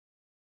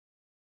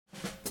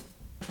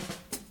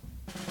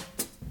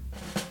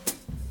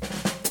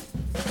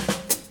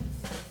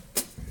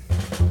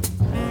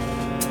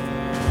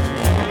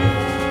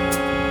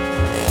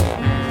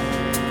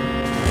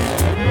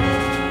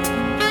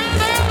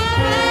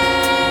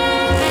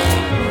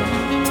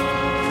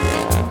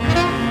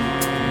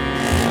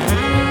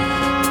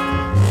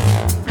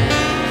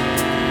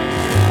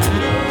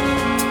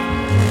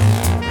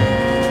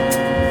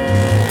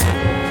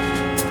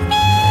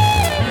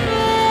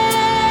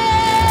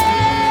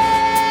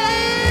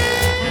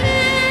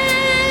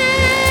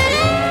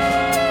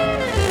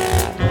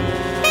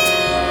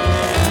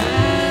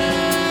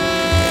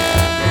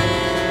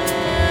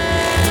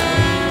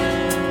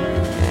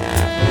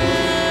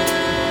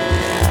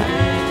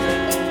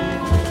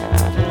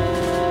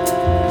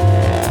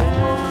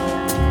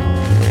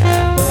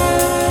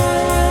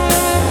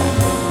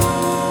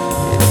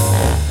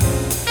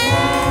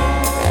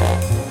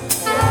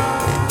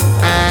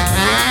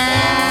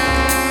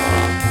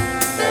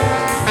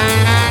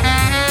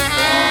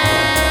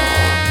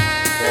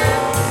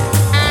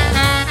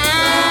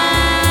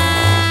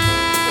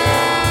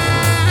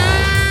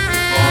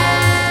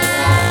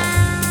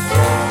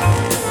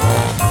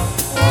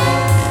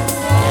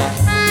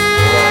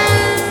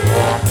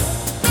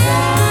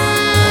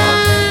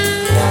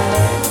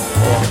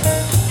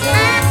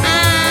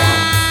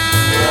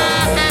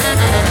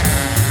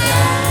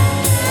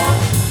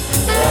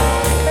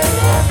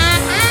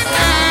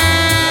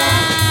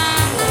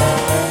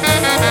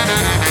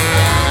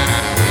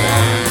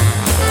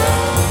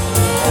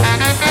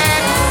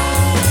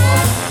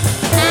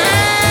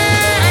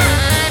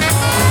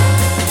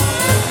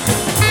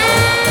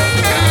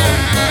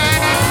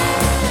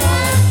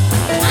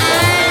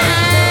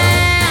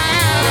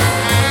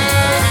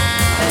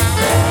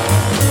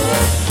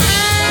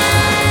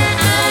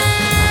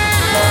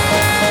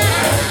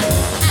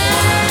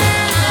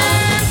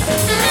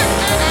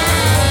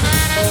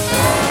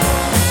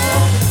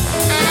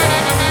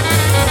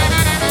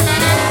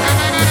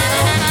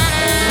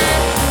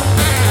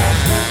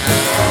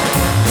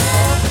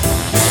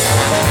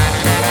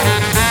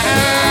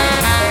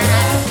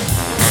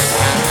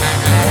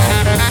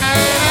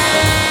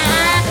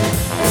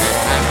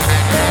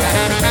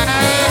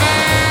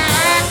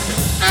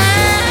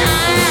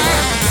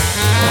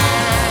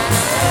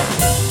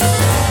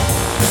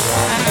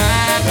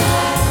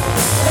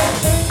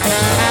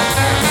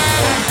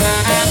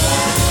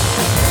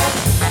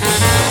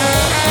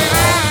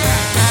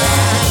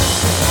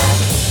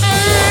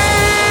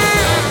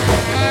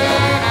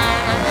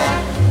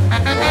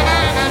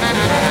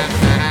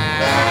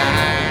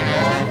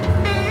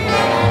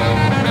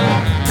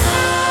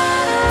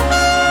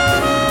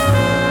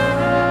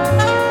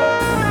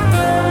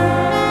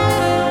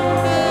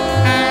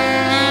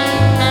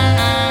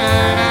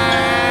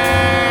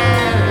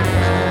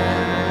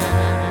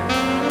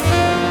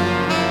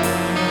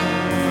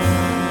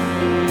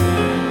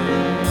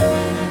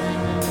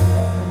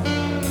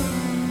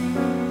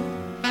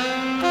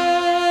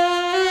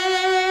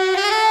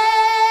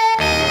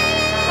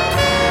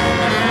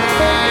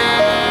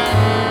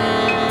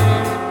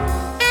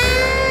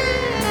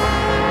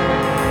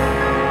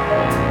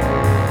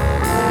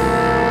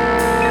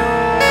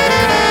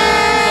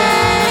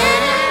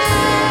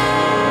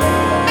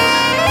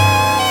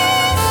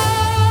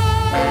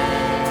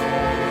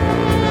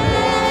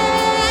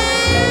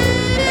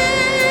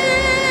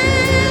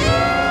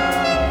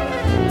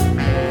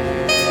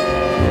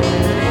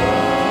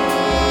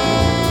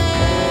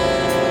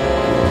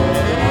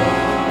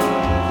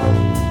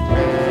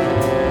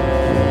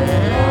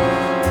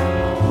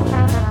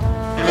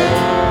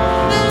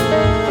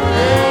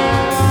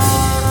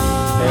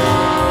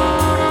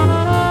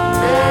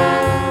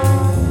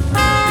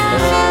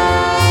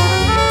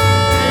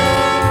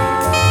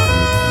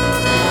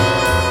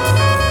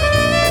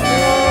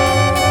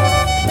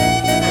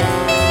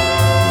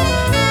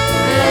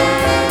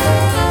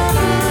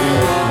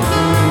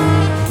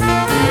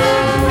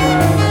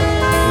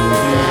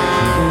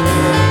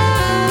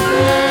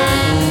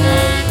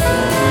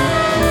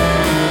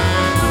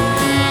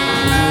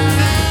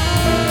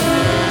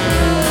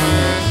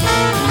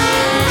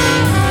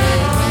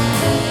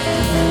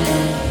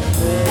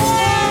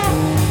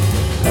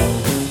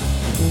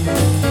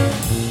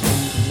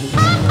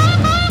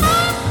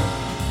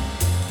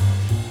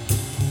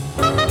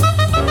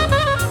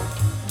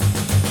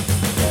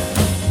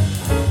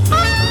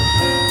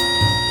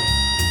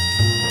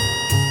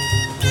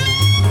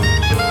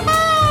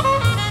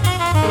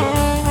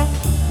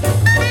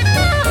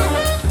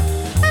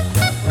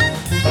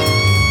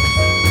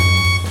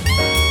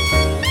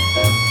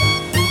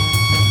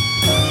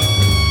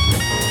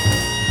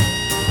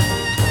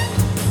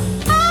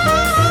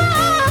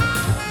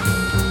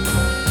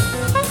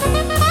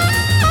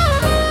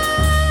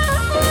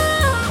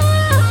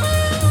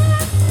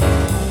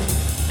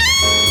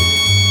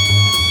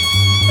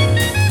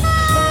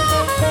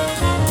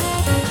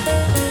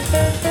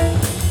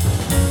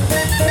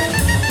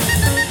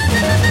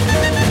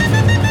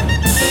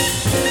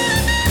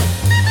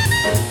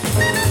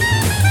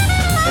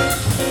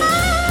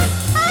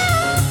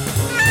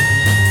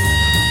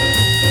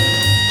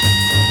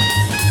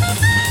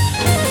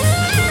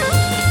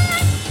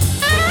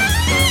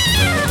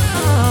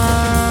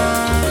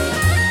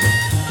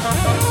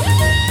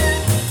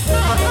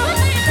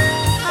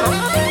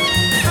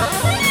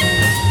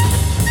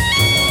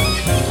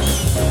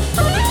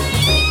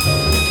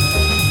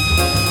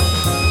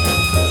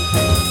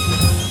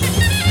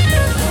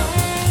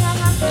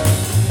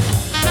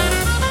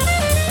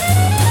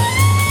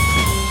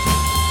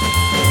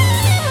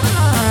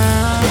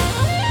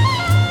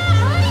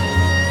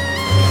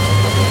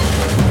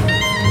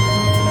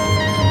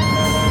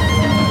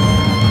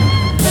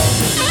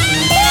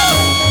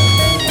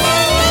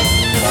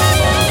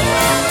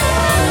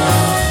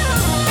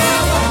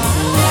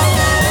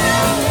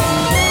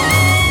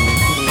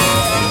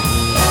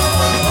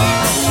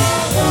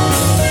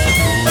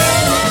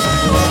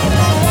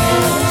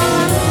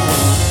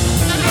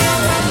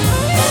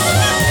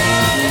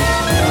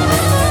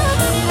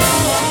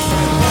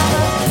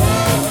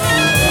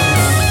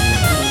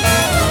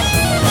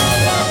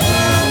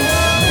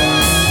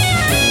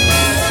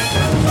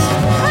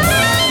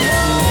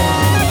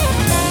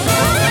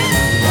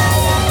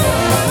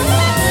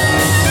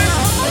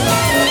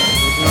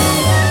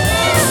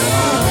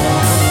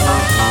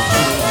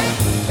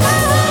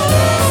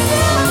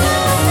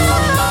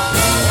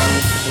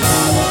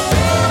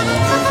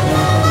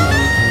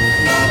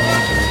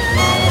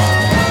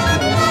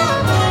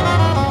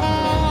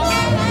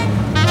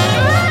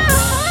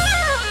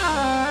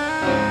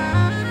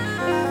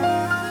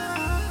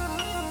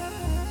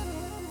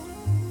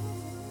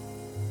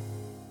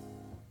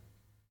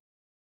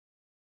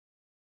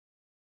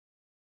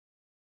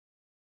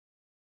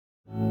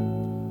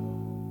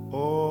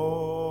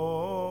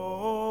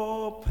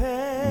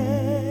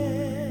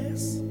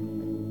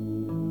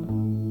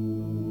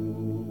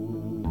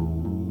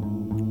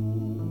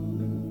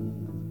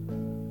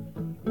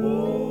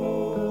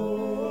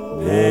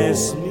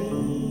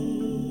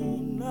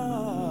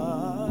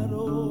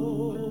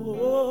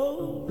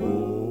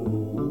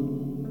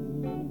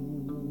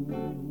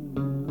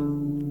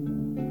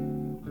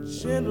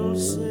gentle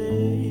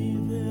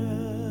Savior.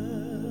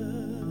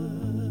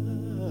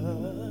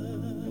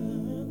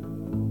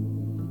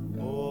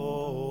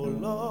 Oh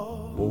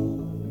Lord,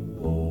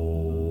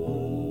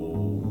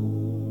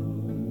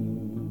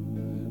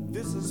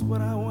 this is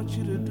what I want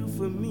you to do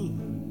for me.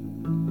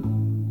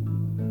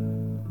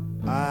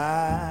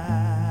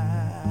 I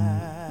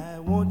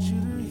want you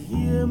to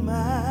hear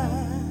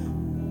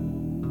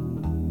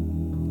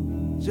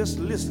just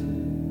listen.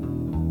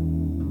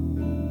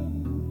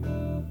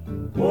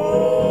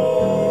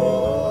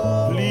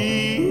 Oh,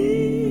 please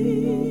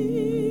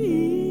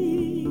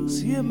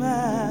hear my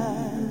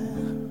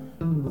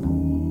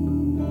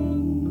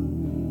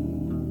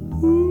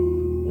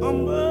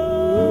humble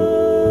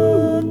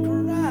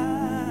cry.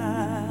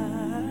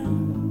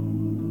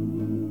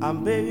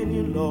 I'm begging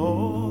you,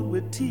 Lord,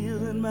 with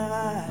tears in my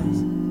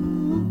eyes.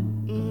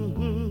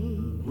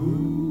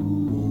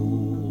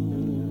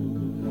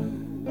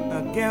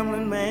 A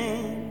gambling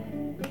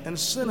man and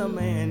sinner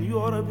man, you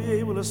ought to be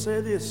able to say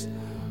this.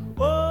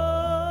 Oh,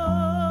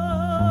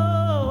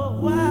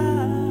 why?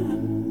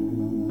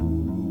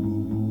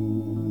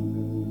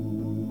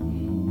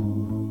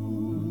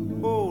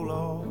 Oh,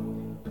 Lord.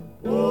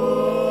 Oh,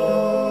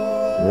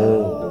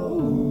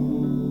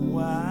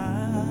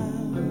 why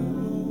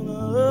on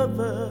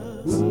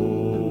others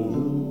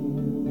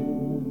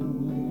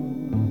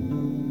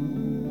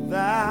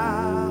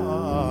thou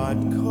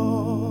art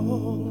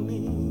calling?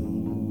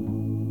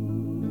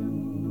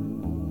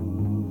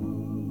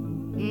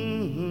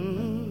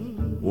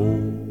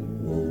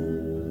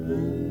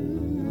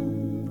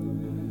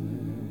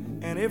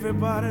 And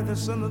everybody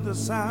that's under the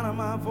sound of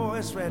my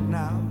voice right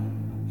now,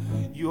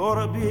 you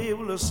ought to be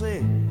able to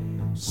say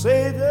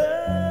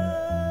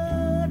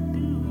the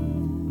do.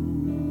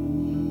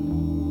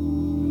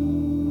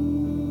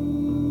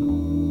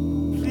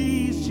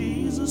 Please,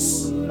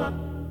 Jesus.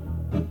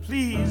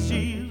 Please,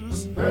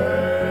 Jesus.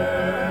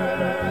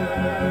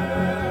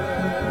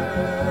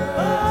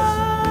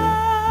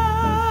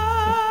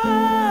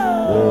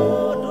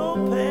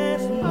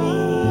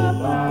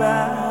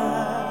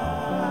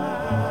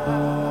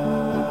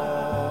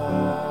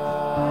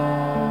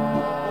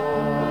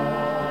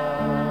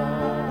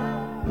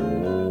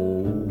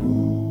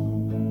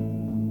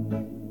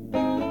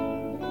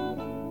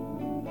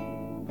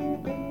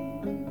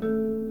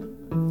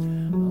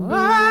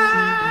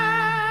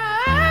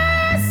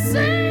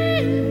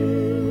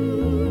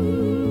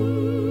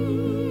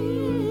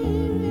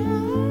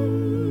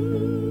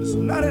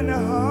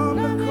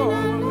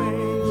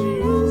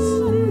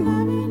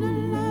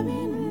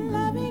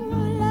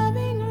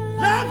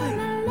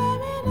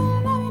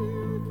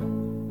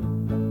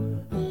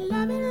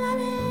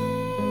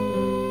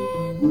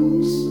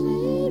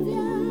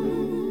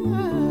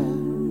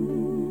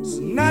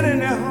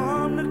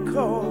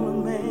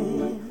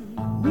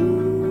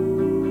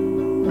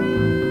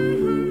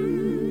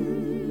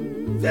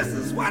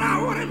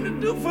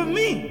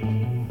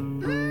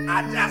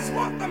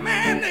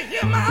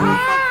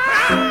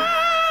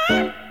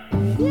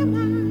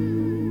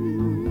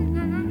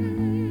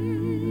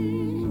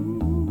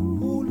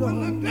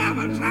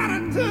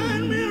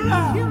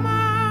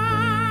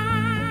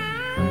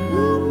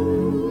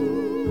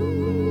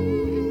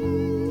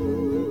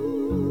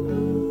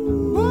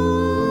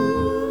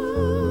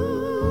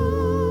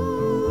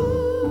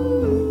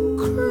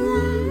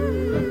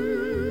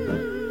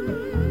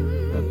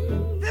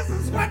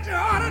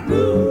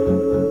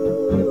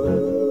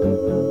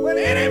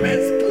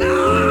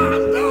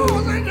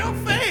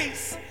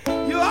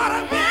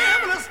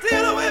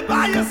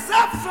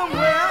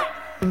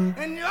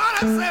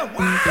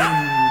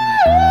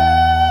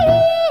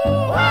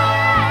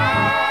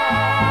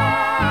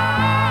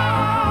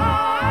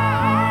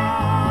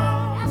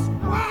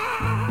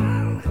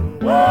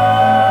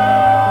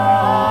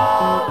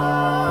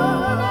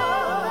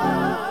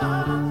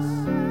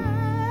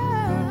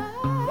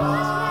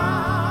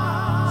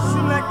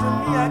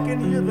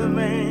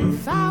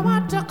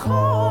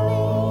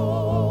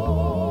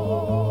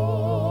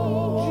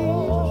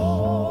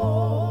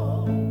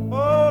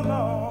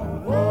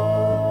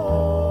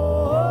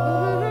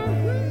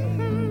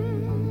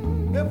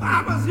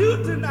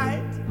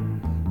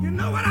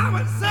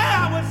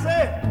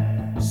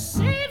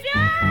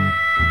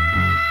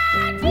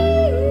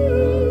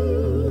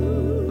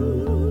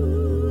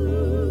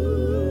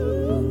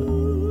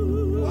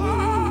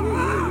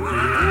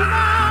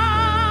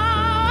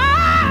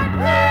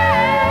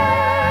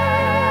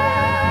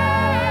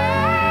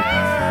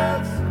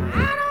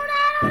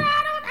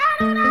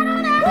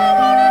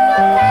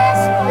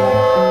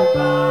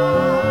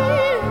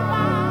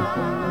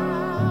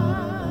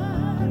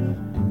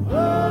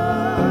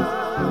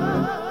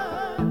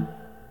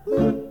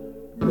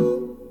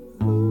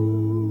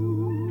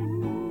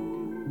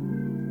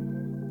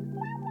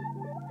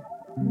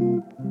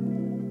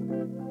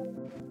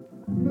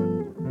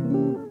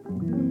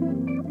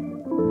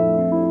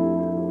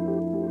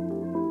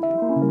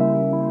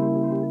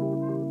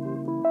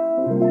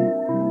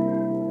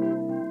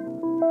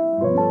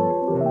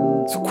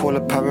 So call a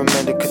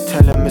paramedic, could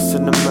tell him it's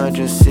an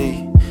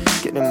emergency.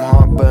 Get them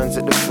heartburns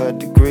at the 3rd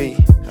degree.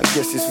 I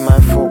guess it's my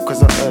fault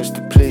cause I urged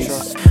to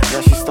please.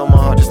 Now she stole my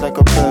heart just like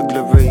a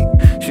burglary.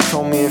 She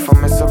told me if I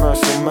mess around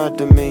she'll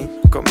murder me.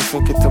 Got me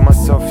thinking to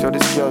myself, yo,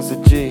 this girl's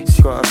a G.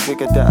 She got a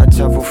figure that I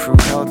travel through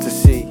hell to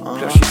see.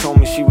 Plus she told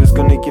me she was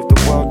gonna give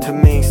the world to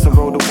me. So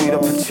roll the weed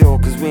up and chill,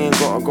 cause we ain't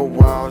gotta go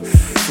wild.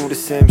 It's all the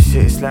same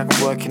shit, it's like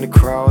working the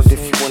crowd.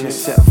 If you wanna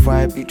set a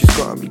vibe, you just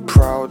gotta be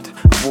proud.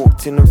 I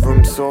walked in the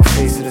room, saw a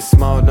face and a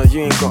smile. No,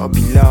 you ain't gotta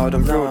be loud,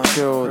 I'm real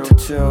chilled,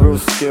 real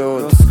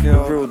skilled,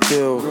 the real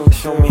deal.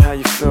 Show me how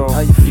you feel.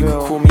 You can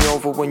call me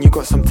over when you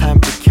got some time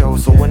to kill.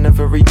 So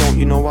whenever he don't,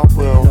 you know I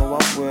will.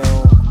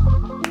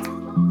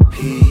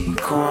 He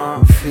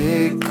can't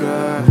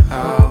figure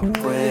out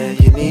where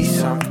you need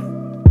some.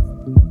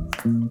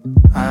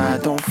 I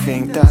don't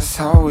think that's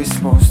how it's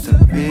supposed to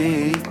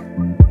be.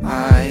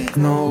 I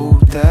know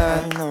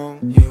that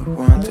you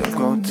want to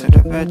go to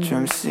the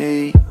bedroom,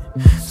 see.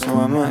 So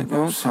I might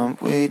go some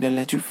weed and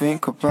let you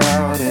think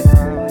about it.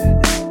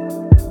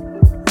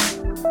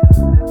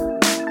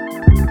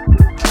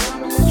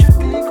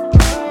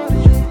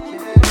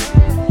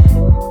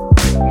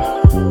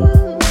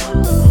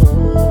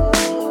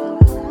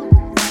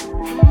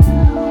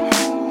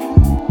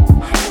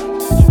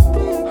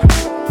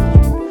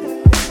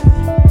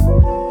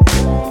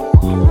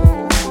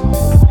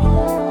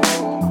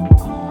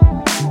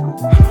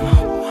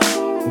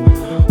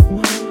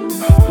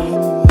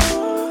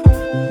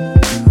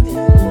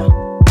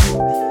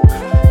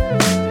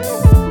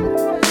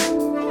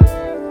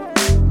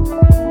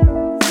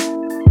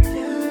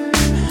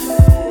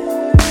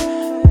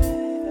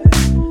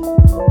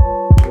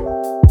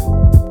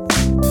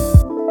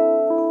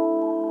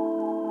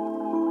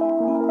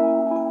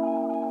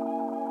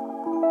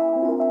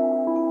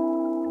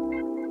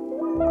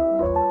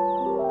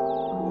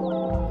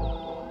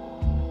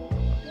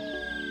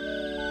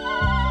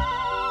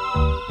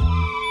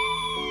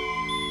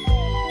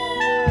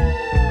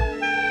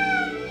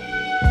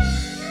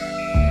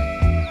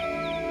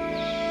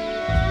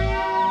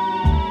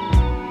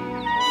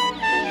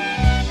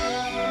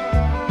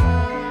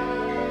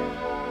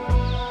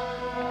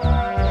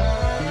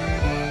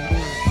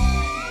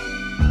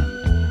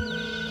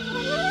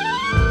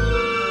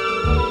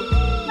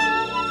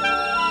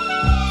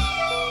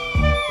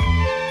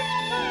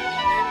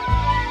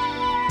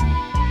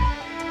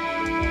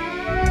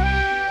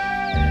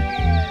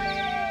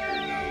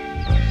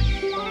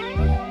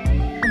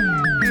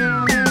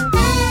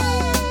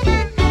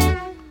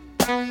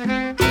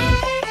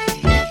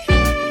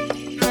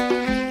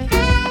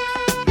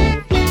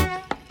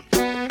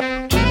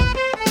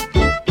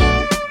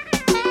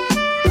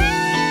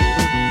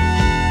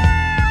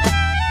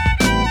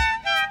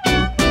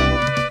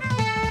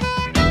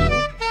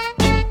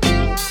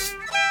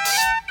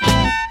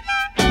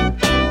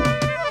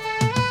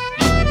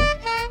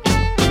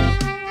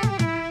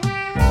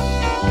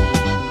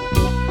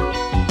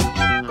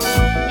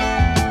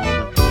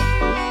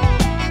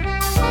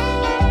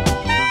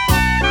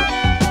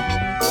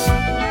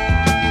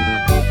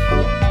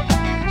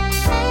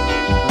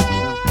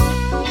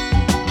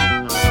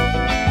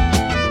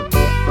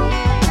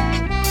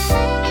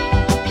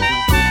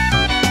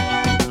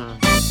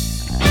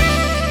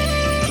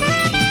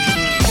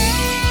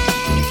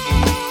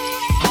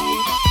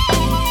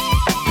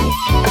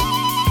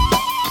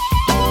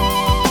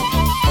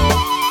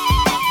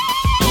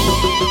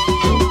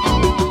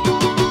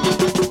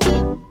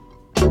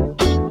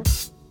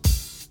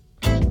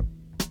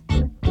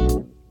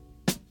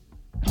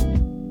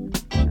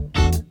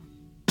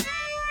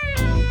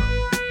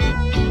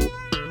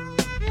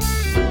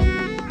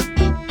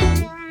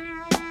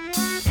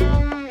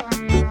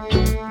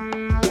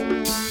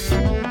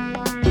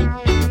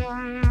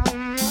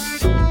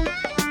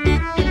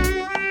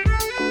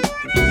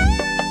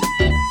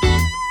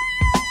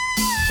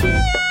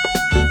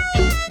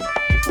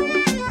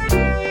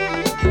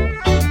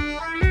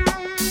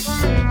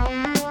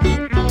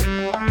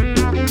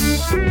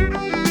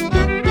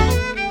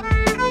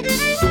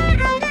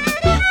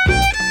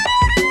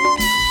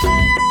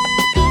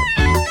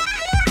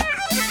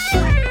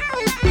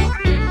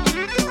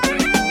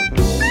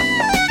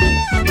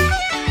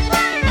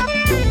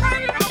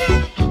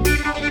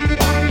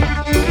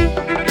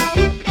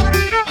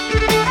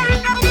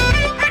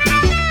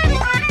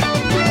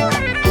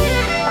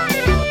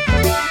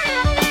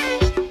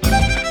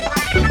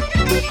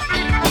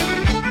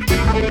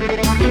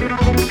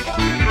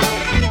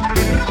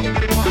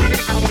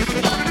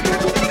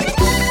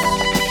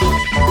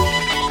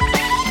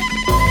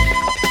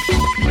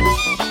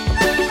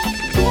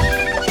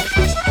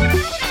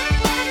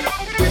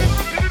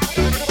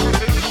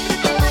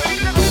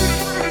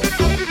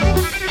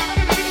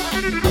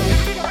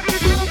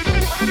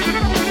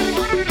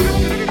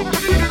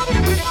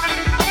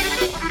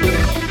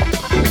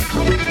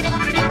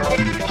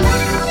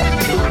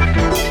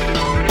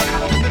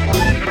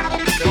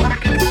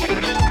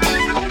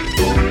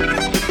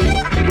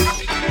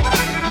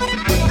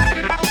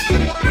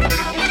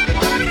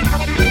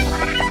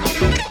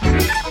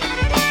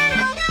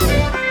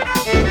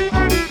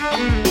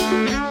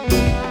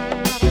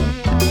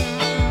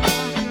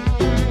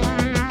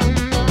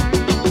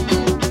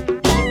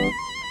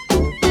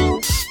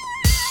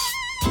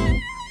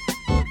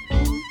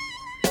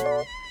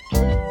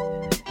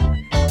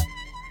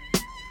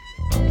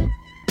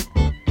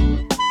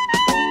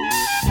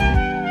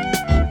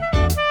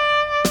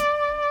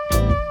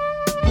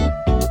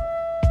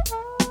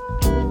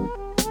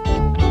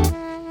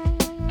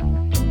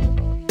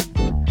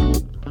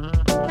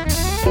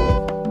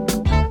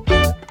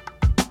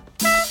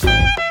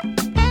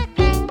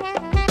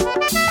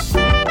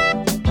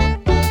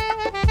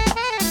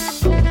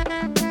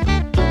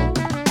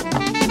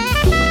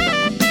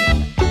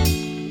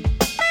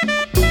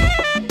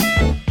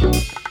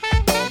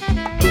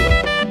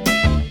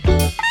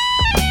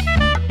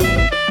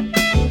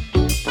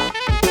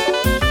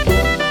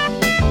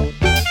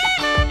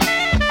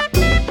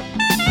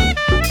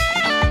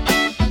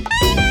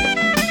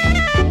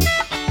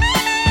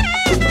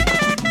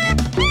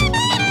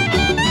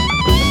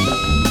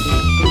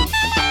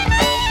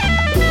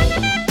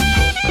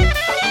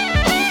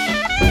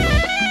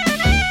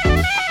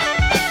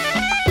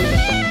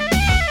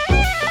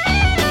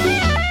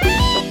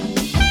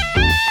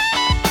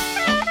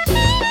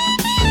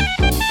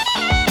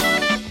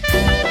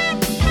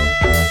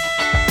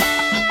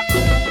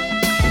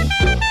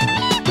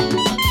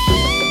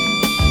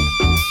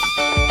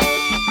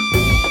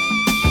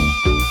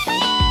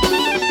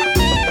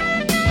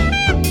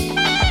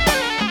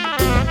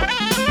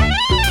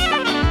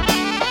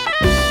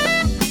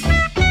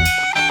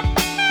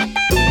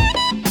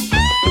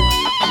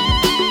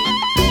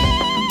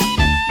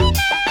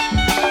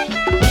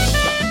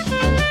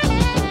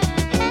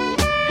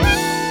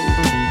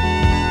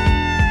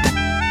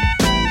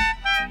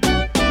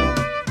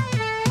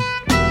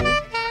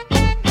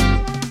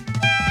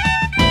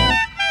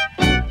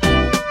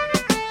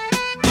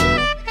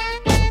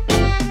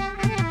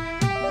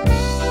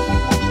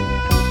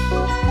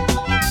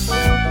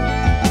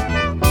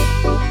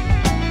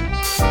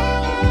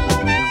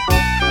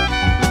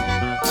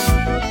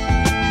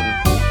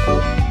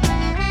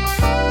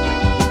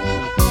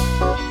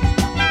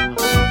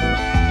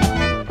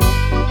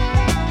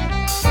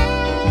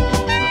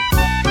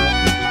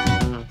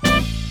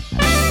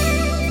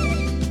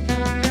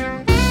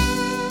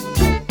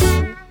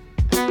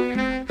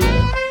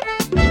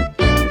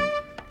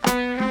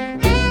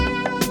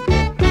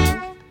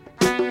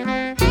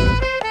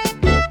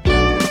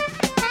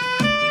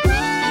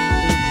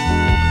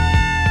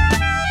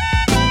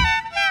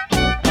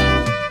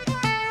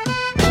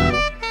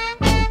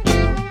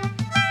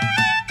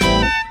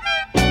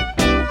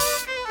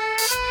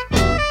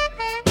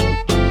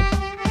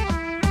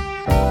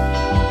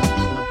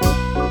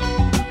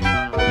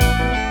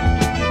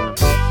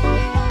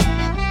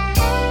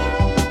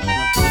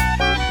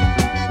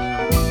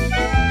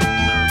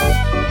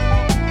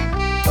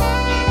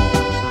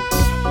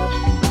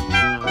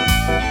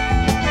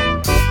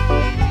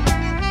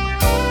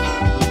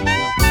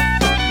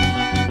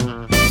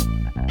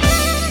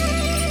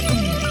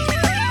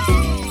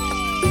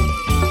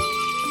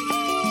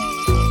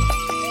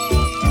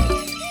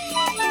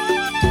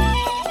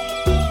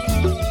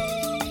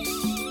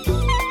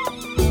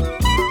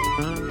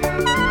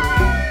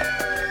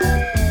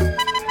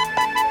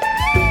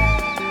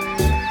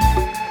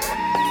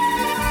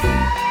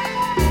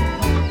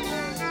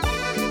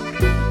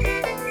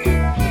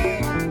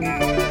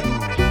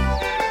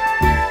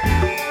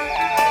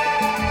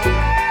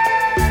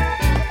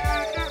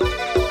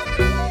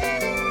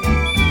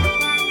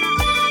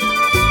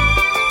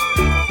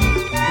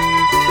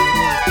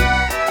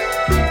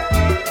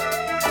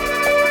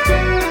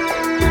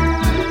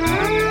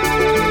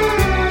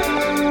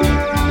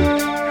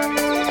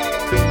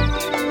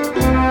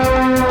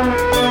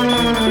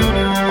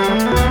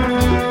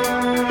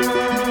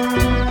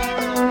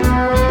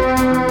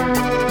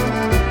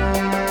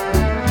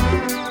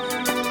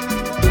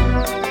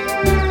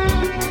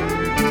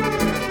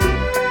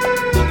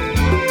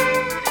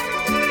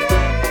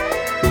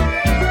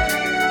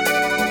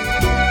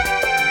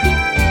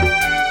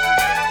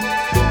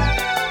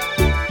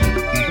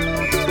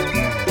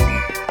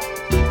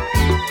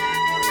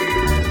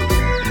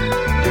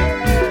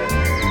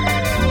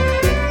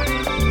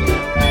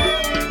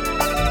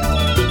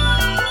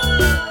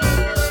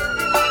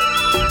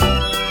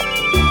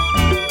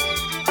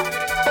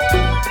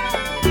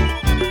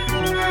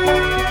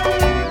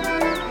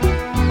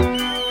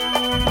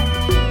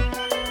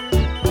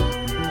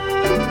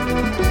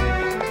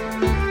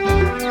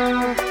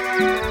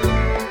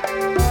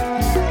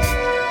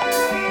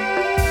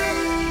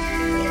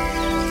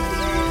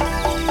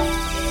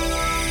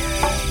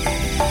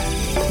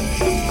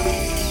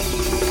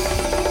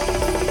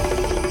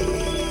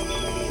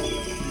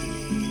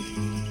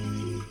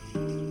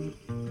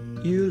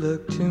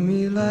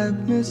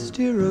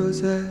 misty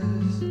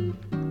roses,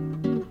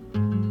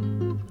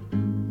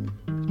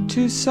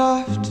 too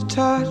soft to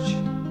touch,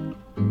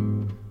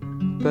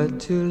 but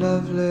too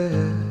lovely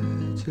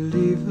to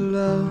leave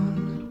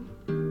alone.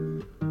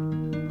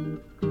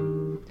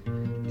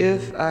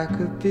 If I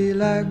could be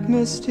like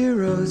misty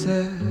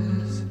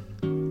roses,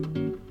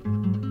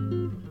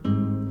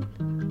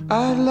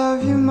 I'd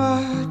love you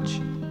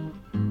much.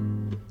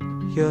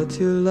 You're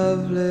too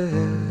lovely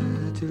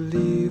to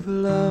leave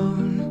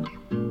alone.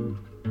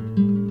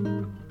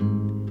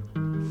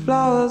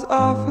 Flowers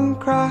often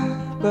cry,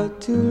 but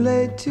too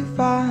late to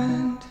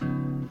find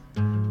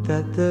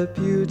that their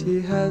beauty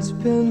has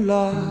been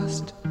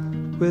lost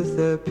with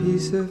their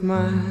peace of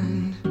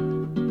mind.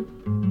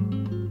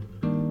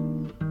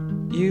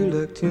 You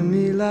look to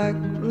me like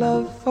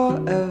love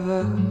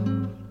forever,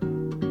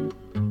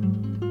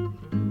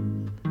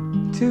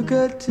 too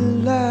good to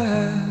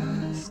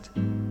last,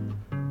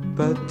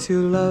 but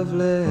too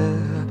lovely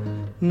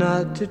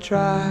not to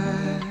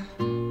try.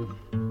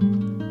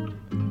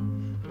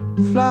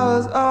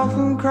 Flowers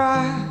often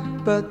cry,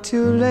 but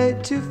too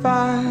late to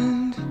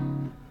find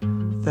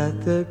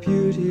that their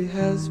beauty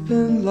has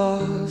been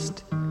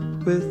lost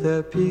with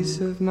their peace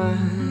of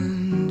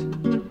mind.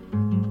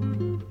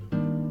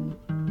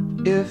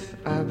 If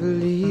I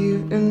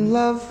believe in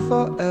love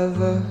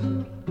forever,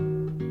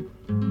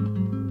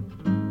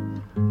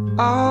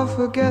 I'll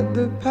forget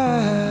the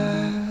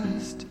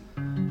past.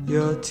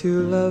 You're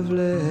too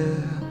lovely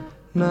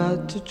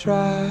not to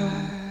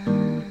try.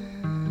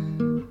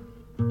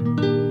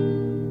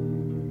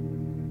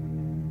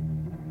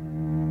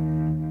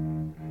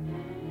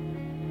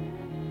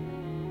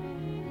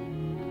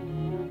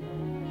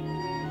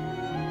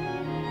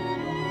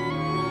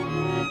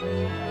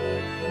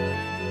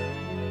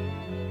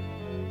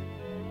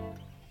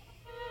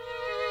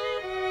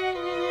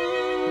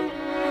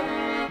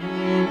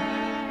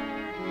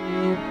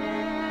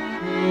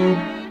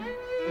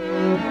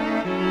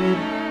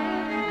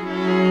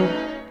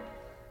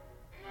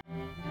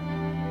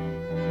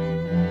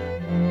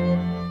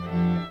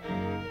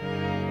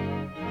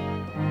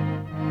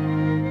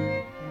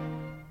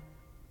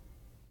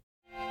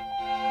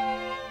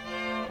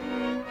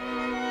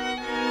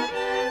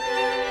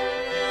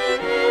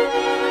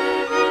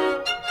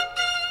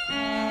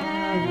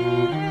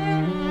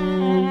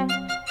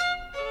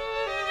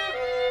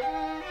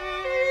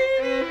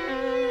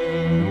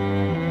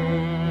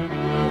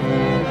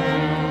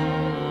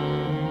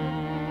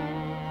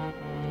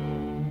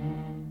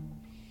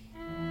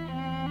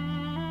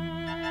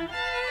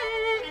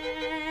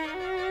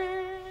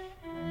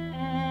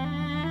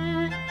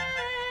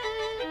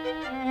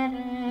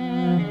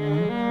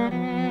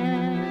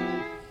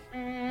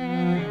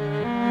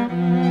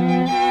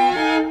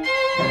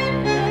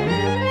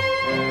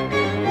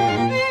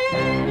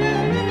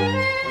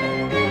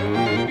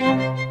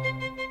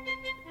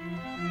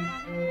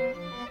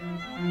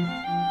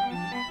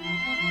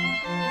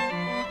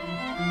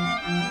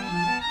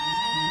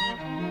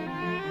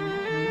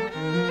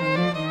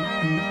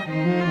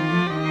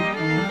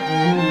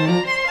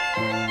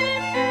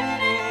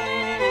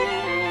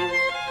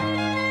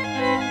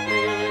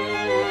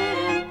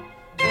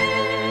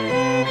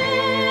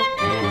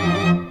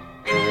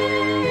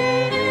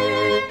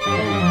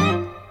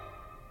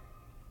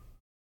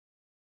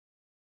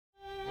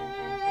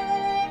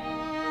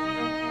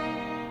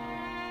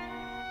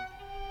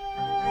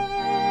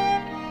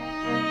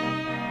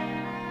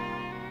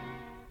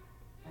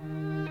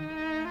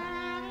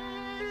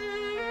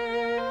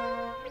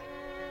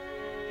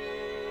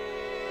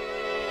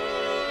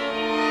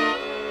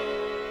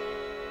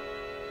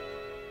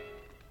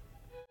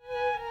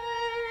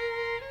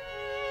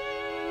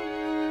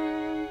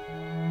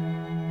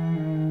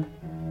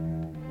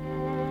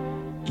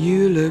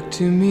 You look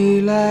to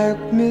me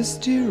like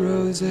misty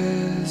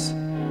roses,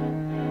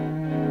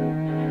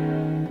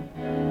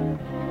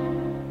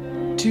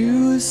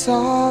 too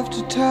soft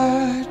to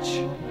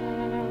touch,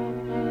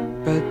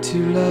 but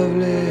too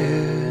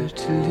lovely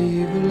to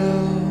leave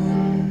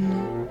alone.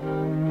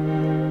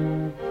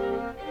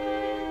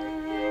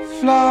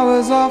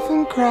 Flowers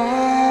often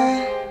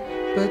cry,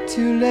 but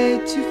too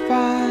late to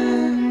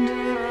find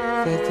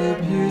that their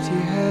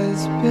beauty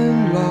has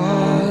been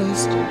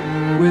lost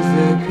with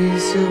their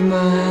peace of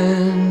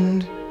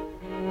mind.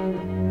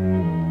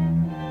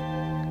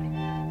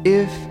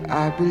 If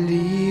I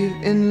believe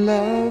in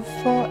love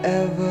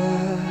forever,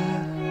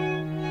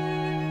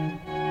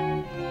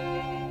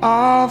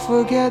 I'll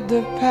forget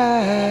the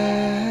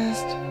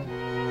past.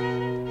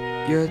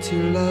 You're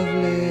too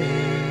lovely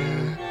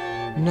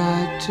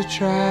not to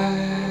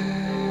try.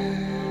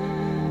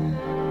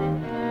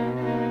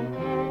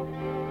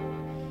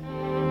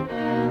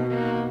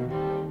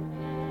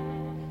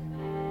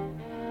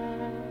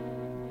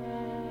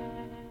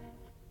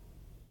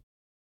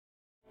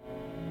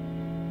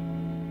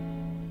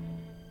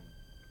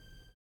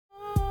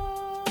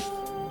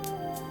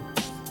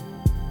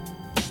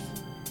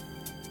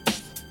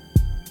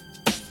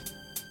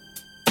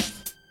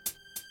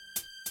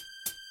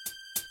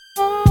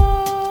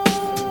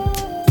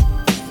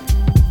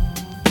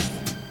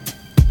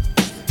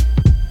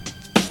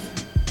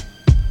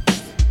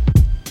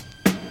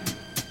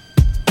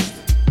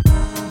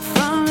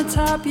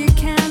 up, you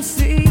can't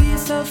see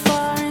so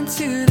far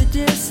into the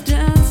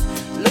distance.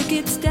 Look,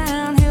 it's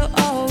downhill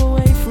all the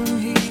way from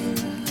here.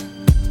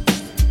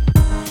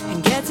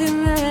 And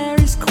getting there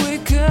is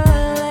quicker.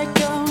 Let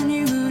go and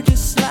you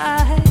just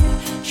slide.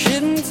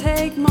 Shouldn't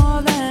take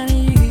more than a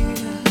year.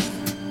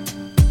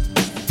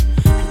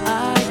 And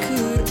I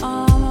could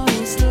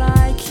almost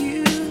like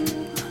you.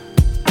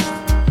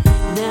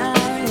 Now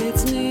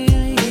it's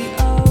nearly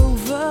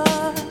over.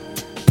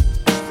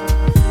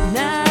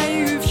 Now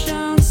you've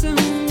shown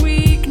some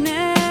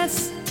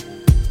weakness.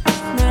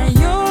 Now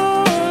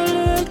you're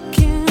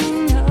looking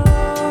older.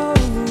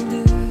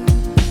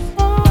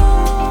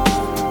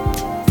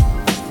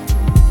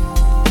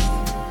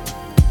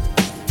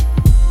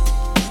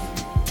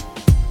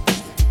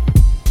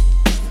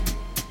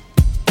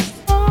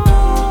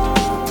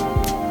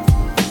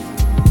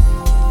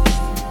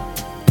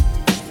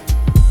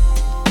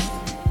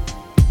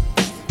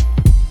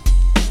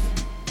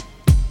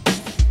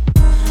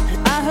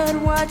 And I heard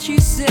what you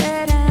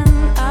said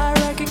and I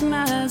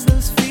recognize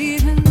those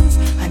feelings.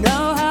 I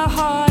know how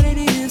hard it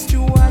is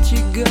to watch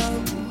you go.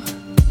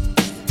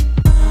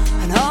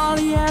 And all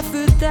the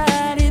effort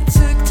that it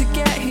took to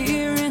get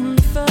here in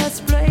the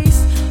first place.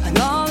 And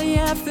all the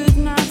effort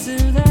not to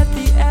let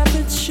the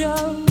effort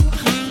show.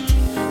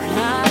 And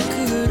I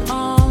could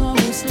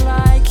almost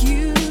like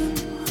you.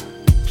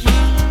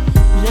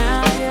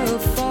 Now you're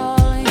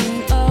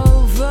falling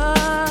over.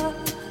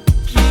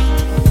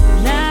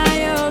 Now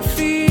you're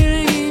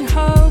feeling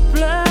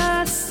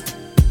hopeless.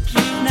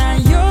 Now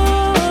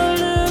you're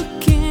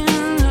looking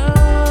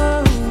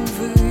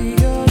over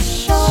your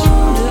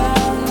shoulder.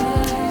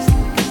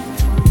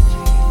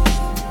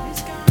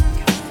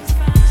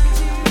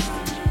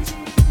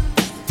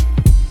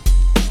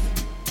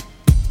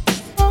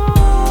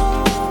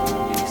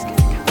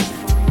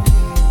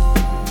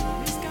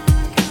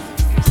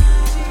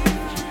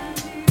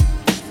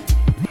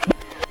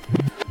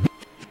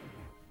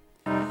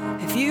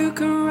 If you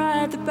can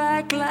ride the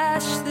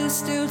backlash, there's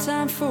still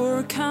time for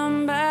a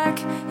comeback.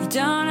 You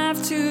don't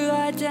have to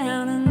lie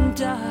down and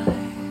die.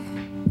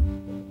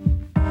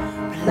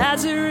 But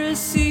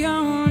Lazarus, he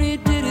only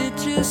did it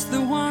just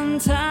the one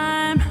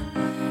time.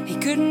 He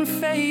couldn't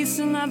face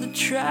another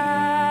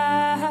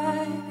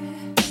try.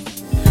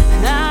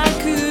 And I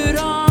could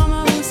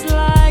almost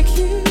like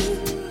you.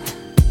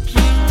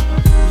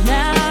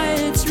 Now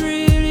it's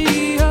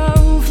really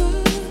over.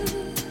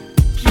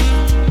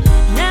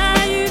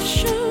 Now you've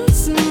shown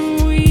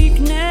some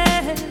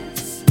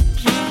weakness.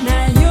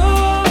 Now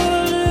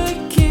you're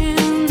looking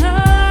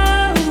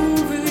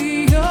over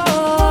your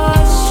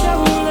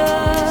shoulder.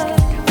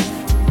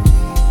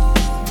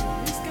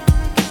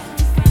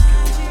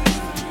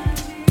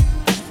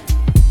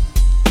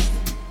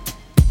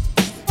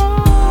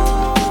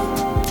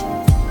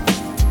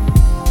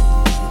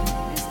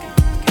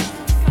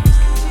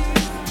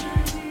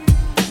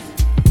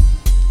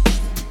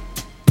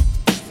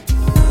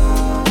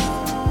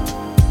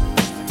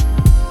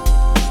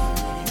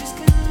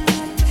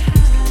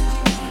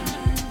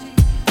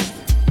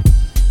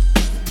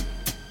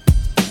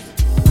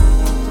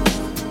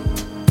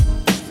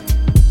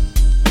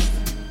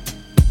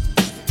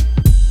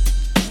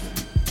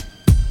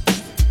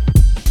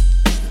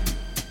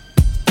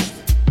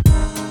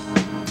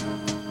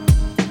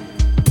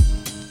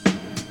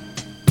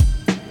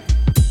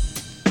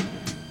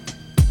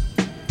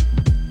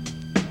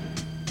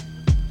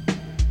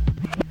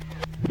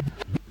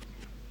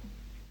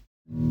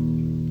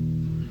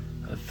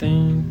 I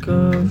think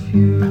of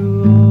you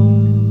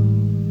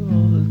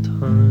all the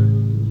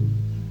time.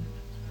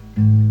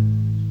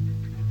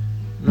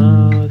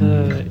 Now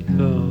that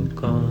you're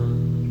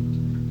gone,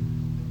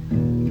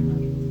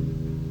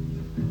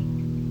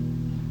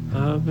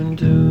 I've been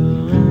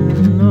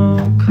doing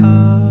all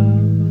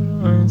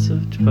kinds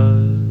of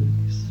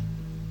drugs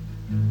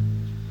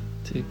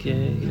to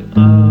get you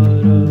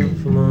out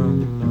of my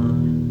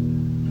mind.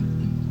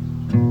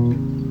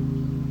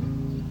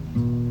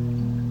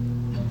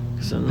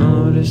 'Cause I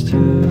noticed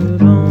you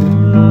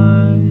don't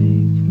like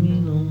me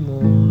no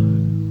more,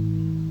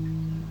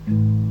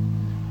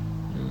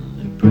 and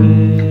it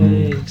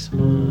breaks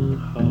my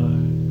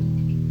heart.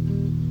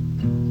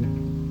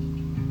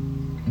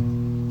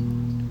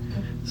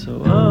 So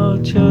I'll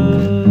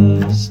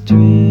just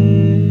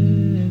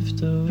drift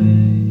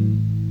away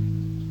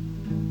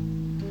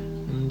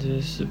and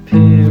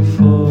disappear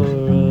for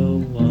a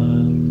while.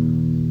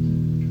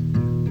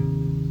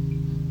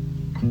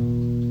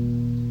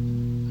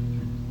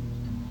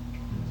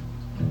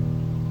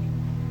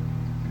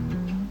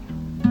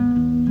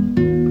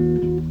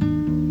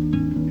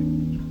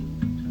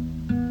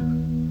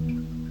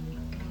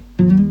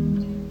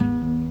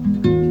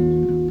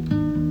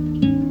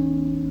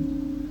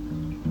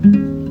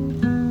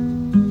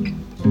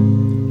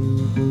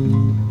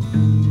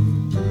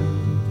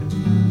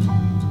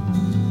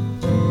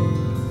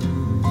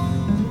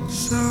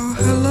 So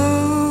hello,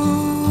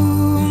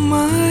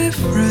 my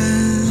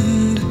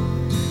friend.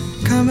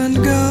 Come and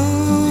go,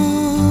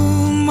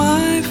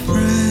 my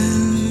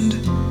friend.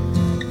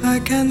 I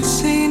can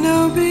see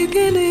no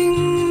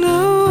beginning,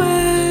 no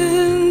end.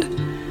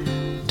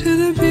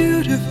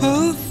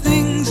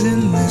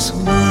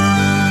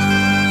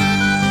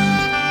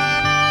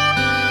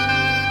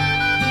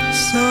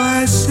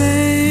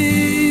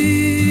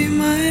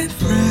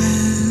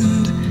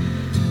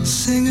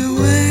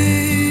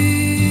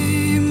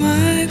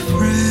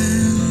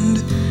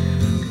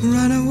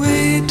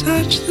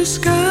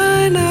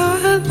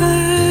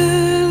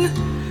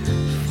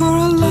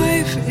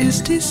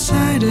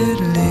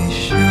 decidedly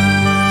short.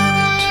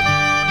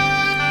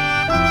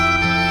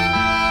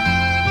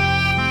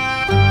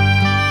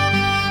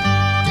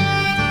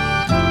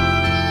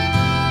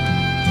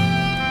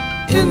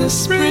 In the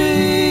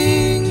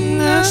spring,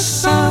 the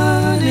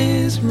sun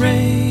is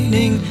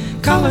raining,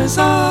 colors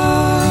of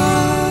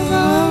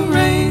a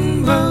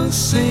rainbow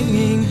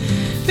singing.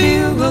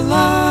 Feel the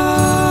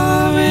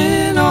love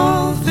in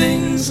all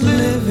things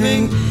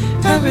living.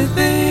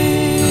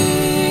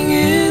 Everything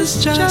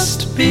is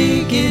just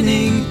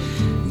beginning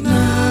now.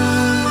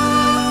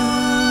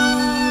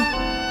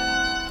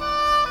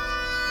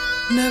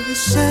 Never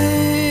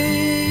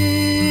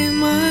say,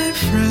 my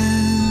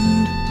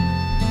friend,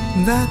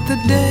 that the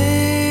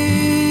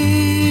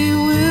day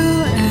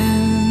will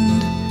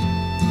end,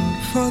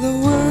 for the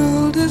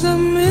world is a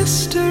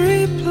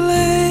mystery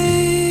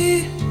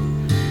play,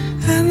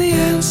 and the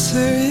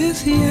answer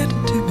is yet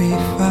to be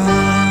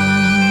found.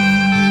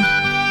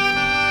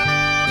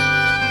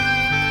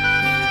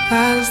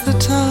 As the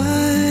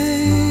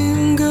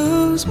time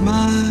goes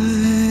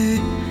by,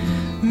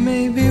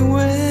 maybe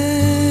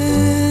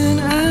when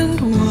and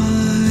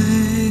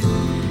why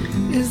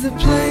is the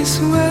place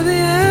where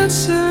the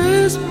answer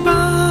is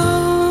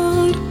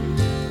bound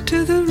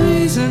to the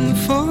reason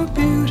for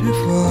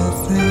beautiful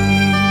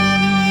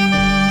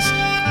things.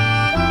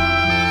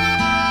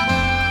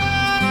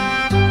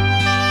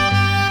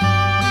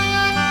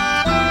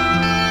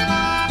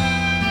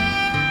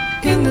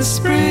 In the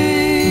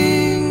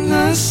spring,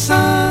 the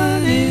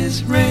sun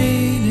is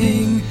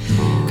raining,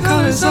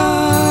 colors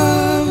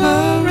of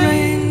a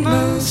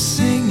rainbow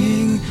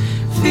singing.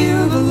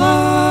 Feel the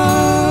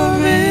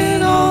love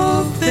in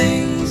all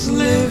things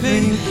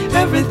living.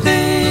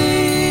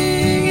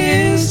 Everything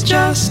is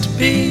just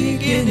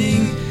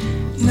beginning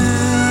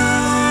now.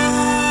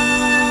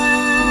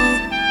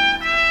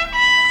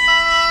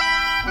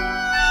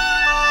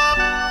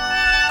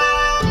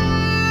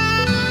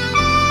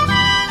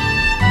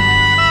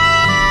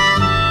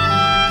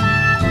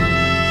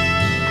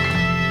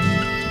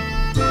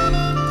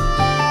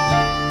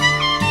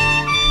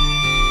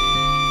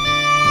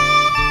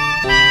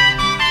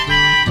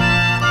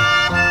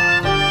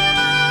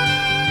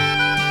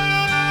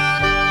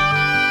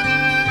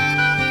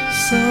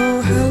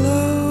 So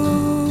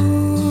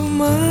hello,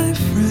 my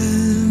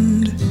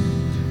friend,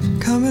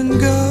 come and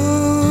go,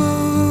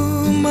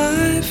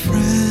 my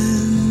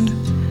friend.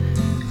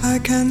 I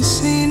can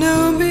see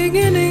no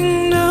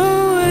beginning,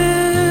 no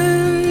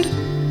end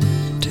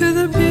to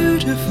the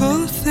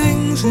beautiful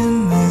things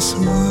in this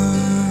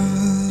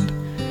world,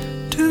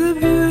 to the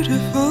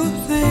beautiful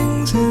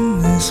things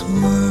in this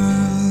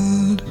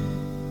world.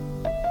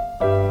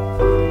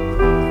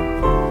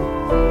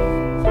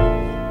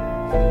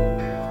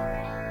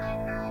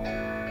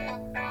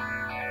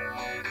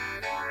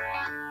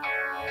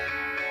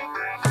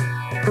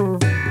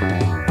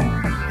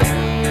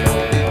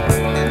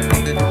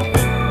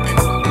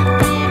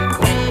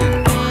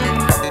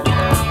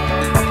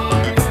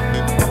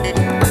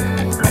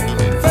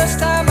 First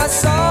time I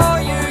saw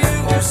you, you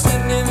were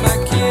sitting in my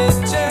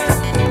kitchen.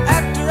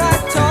 After I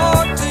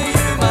talked to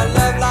you, my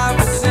love life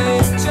was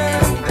sinking.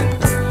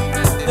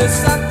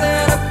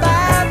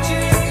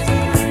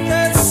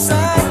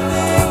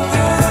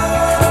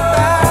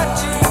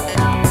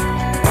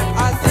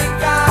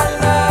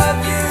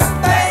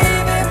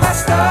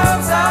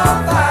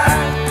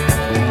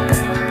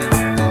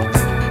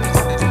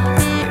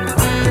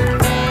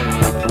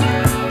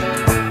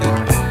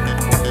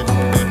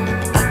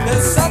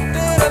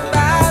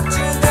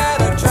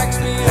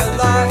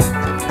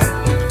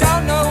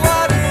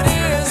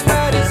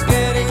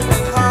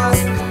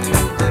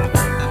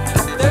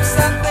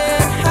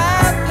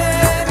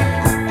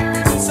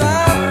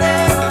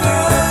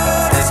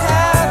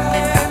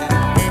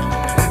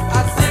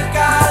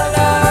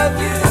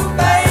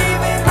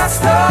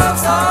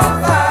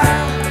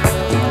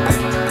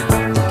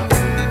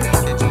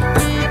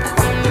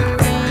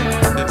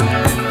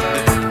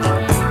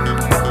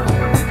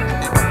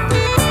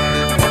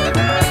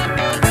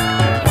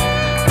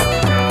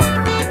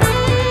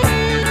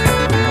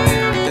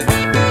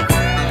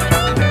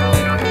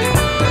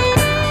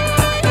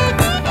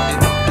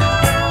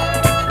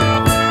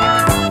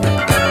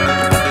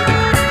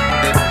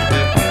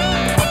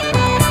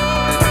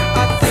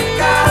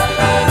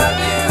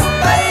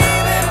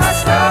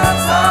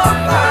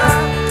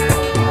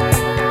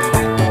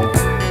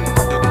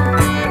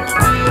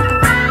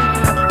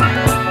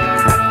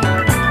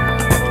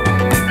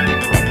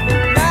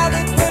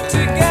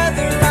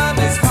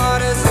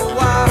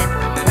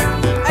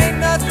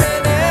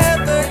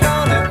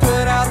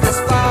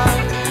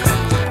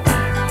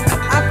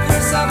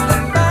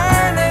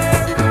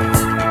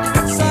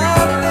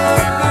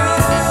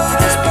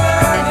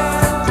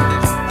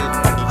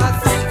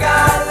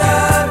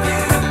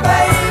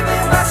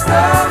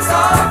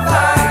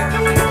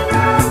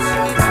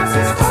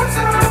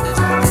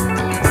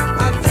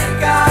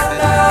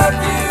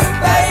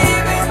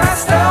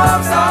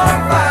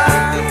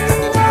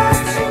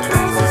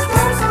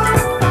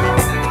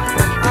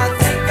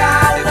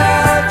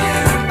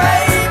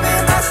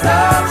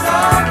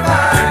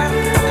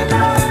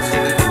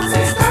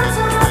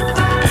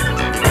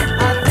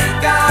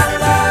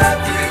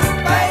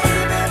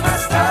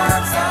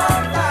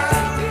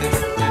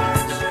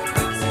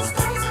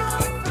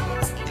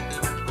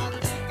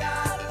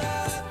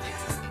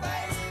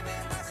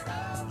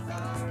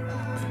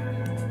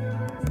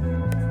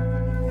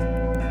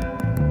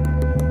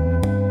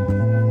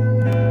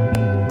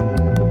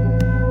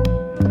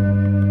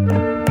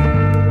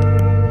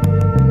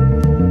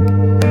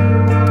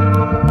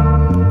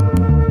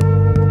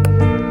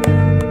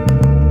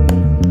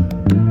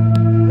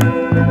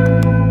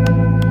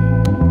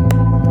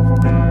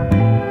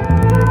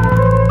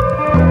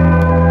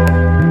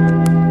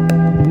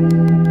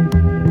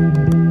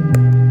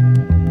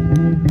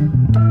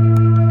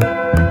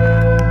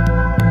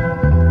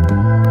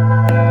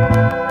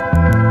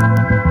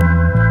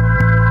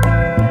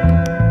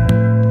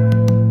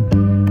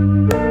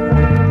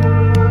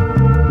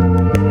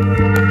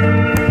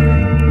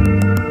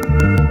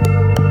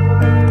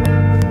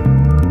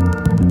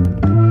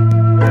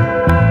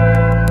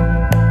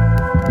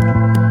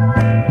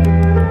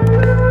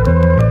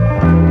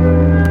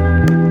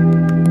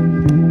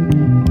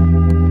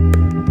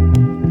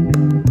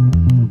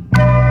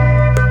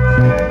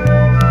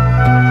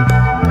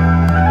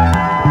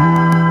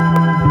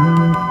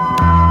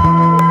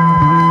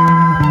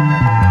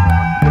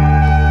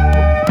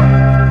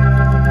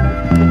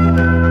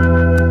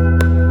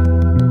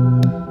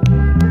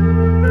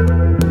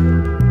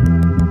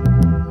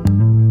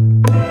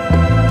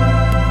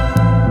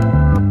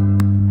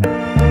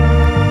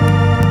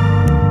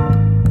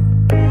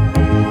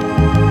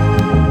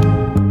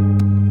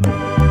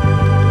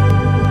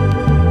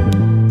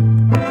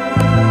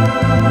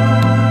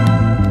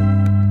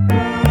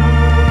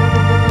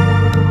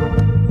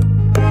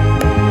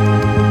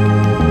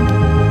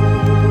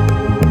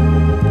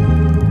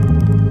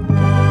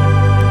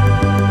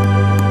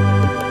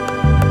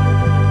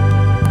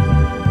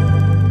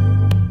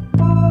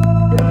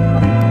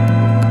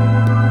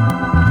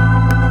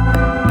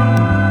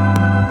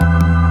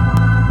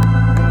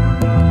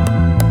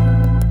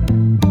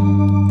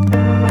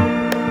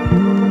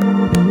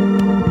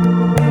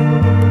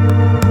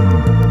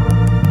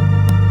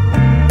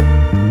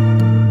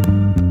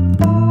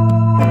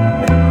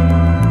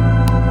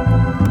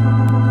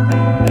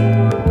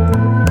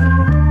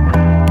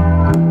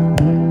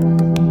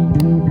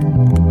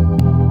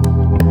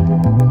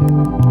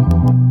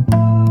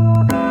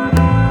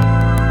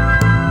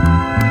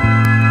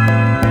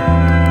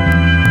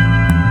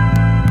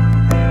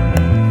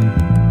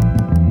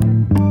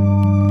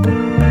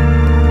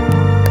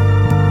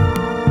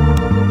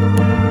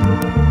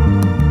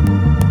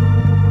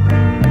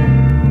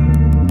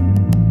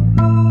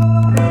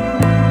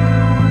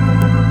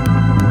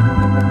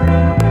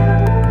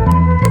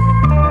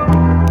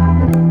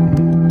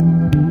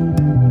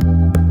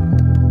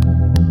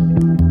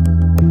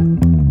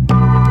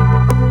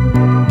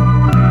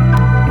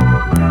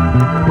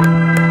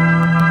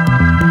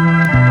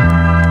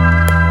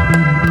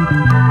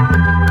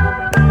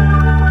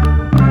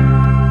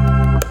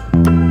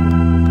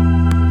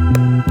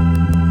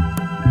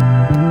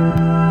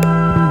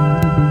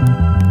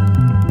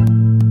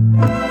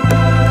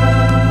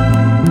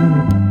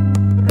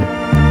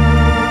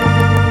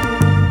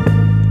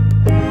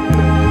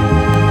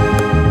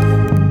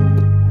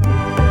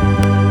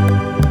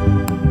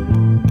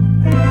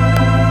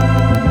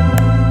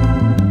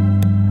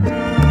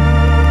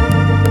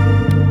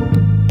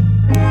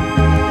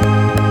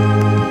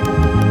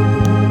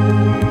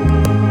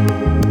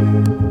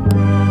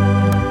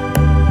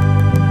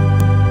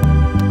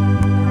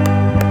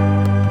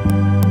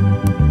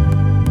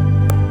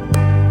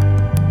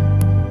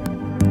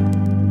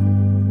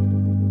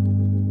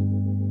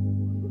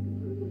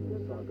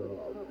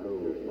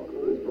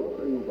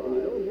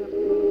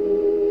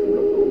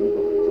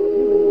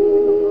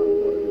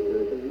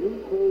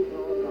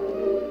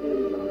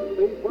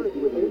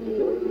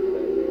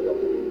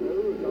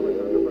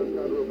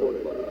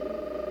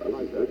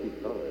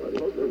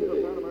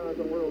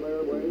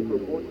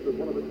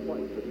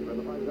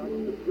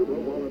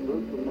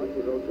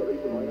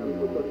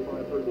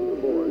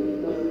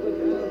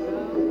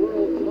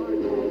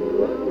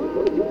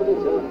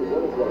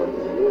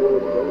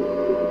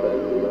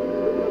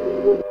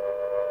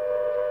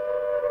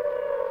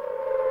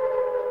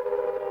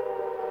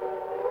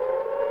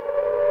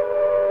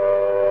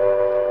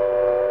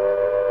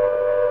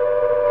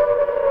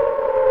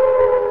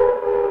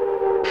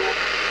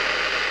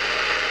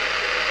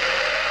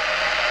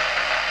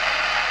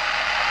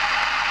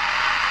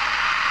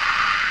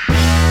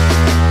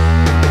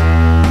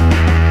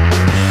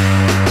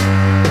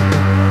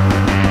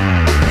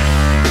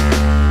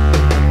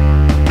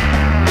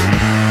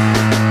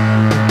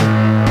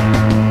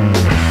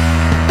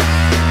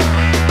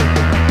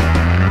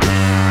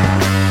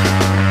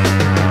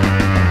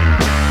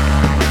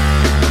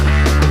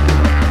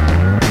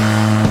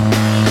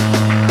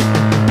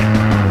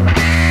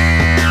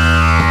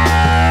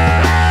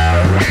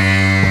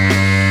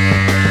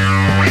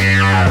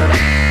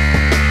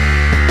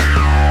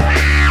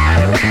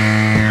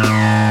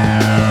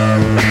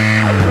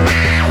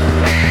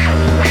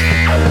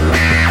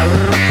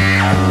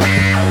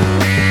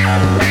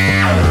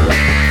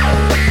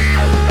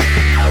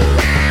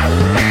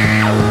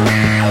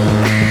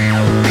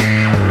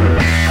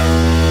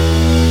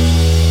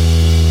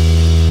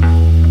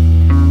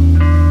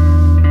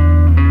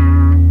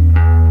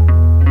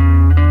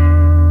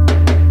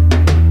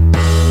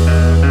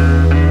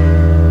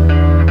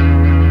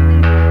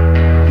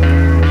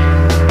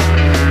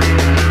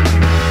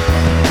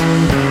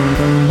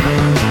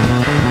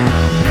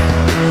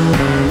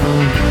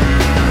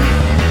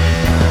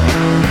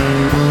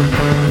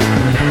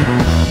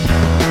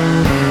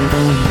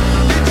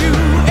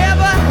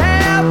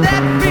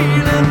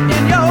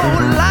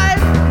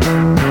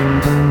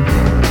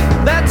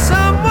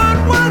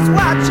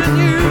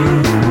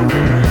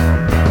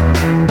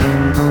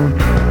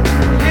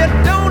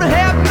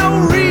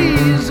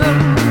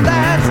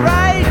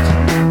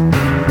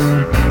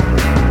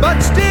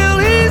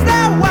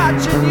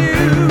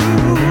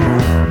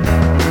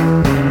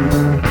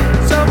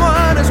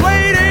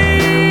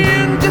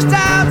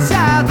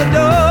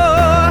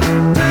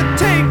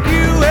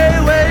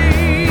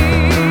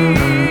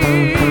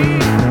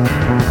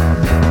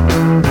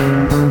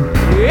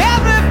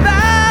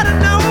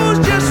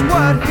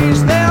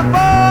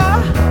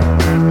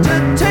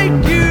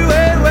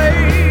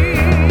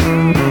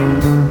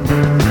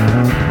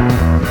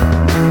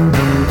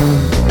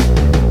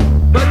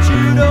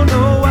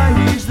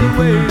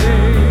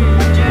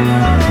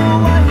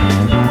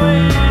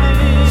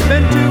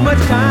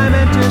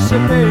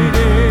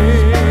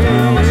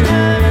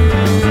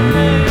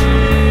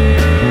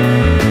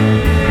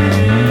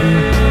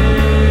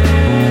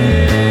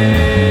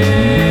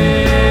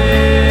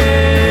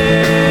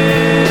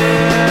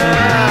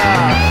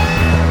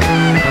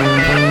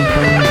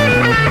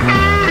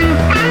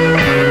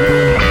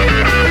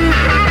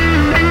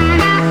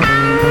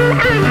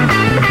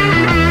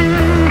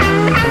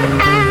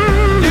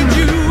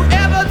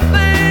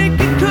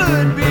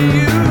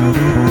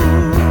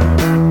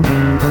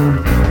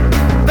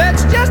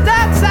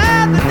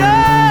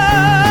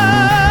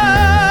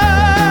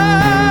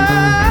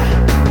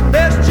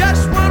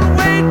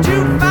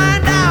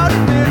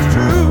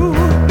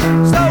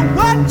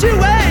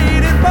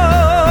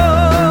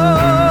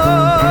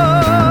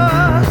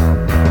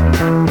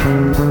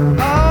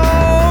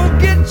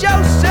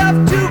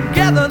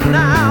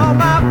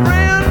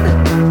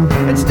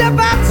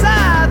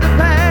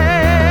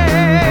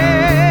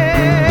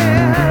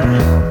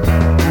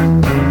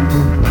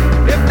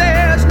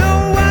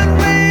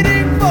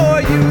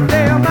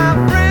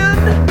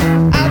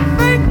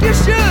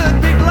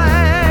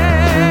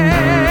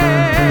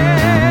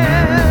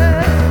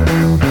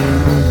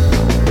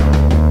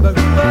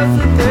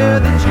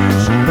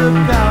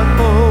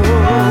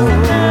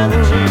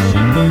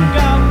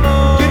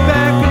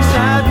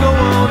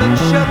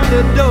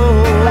 the door.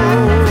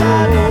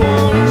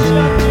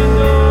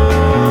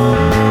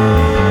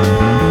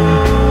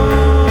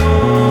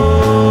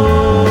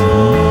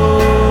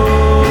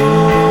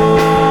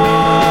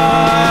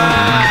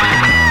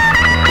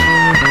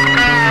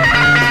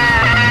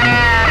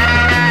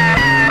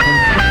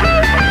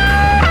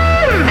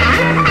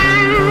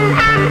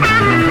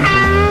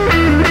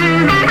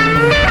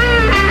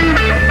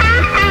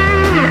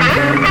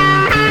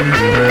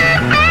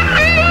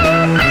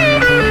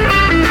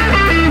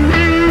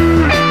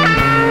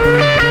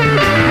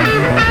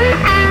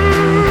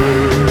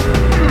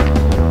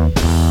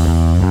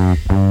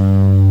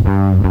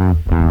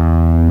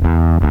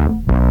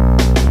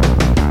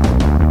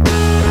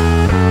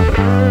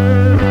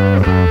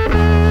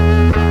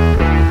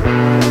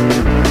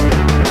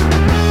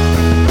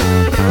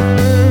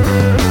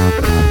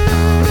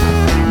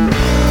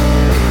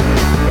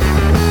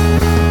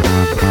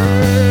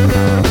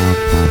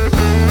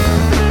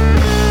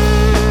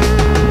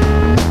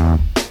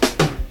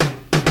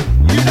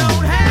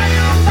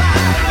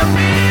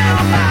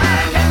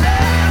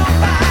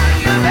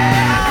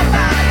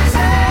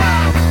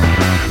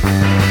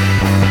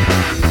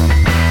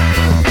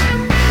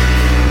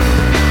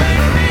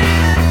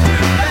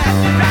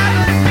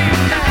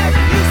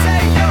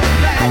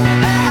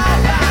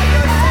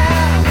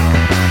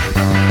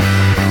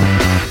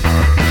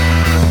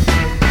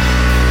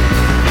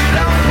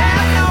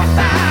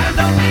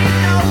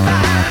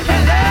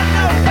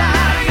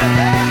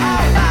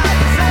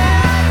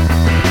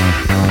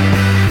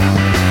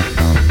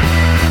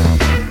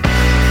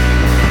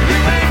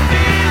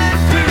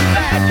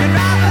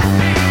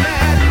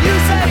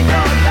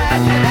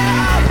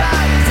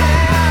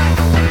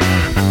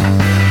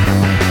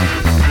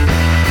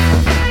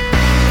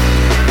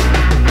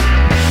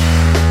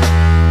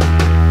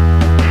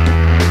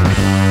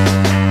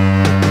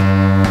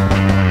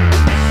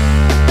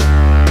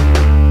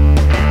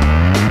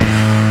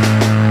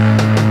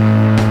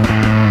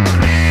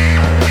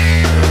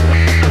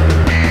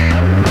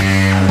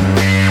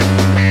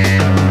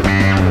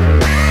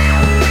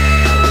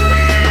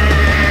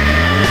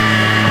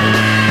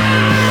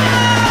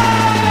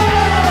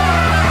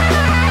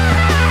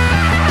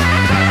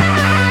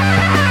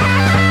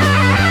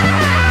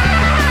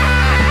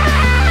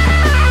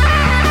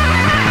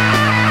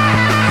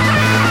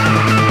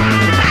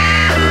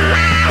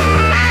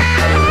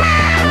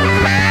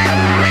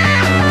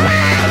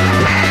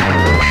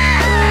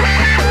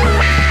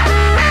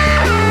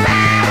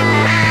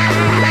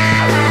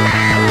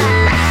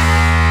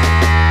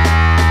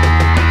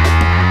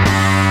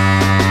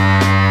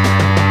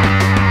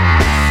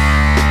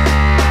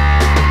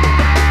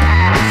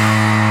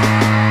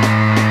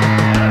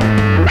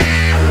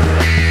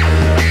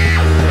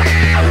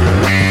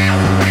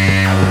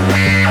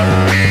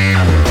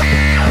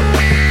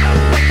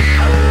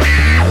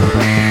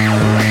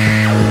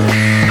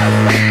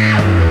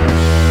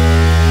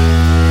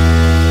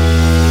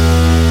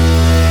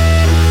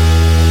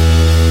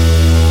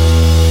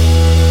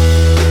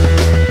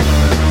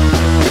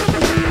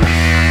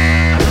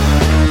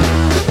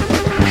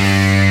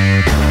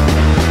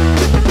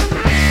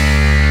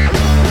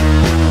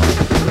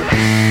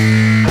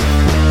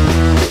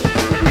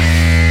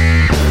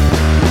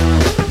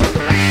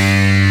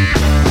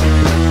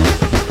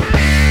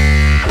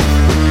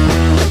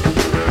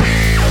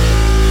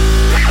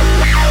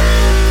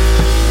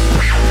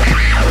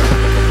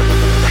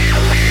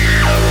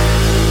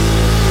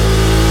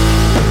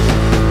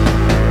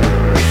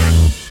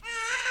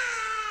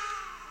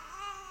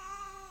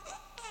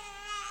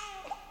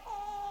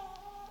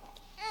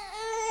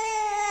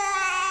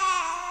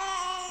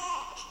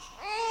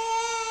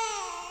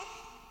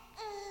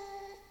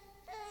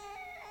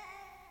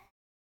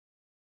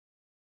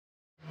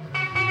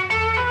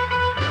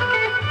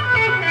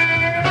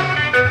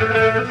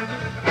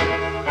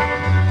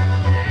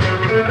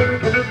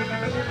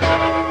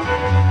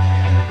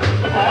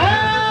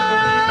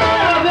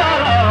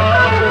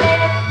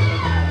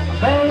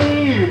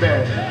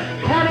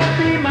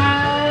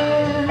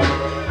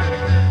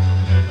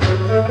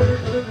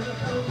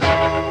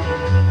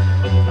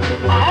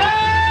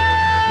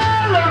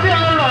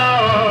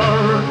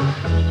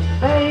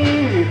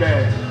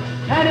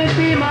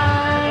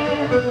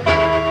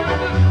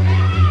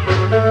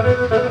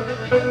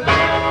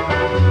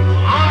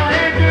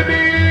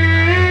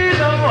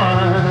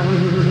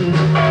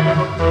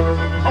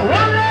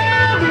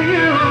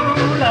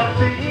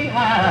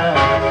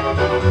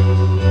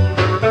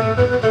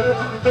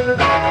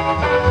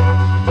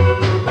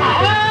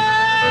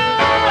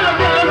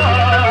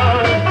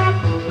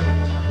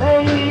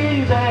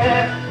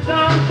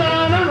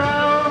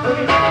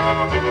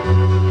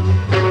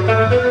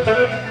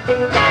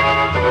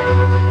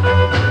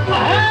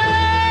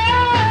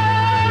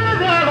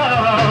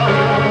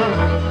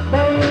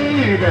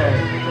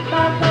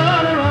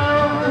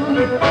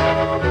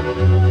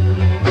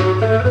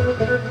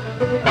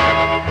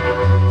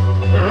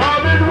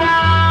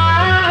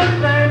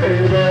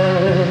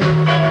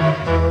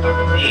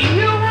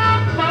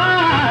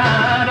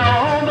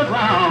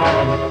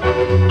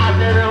 I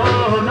said,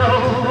 oh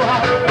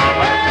no.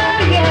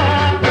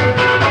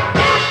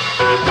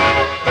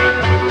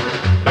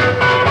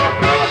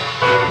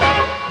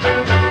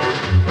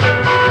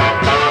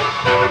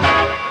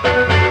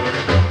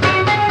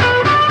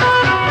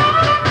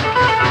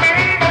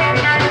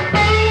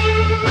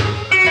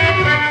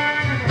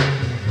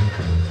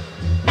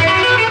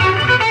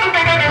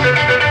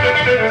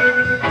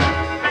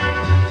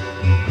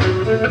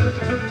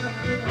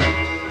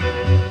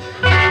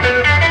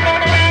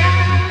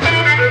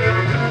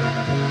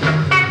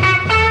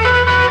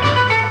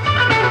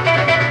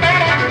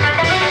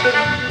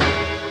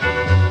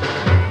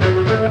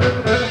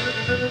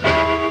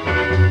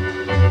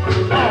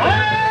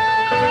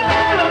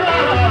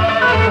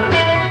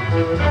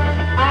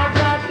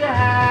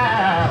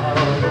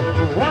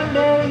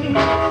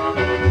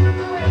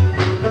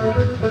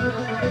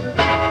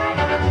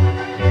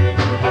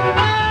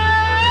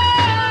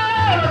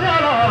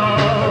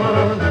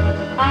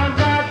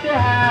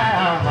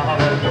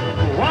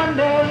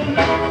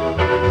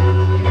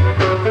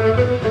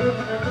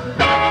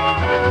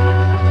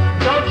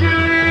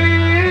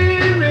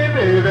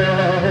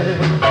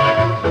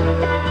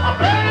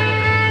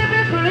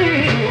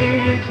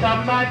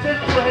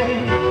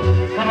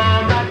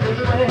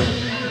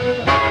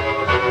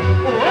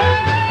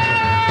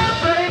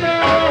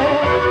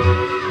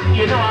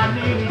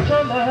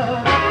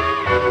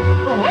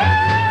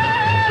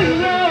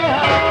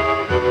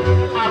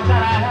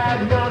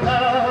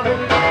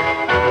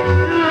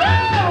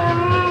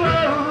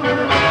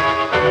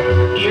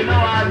 You know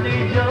I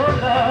need your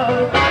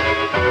love.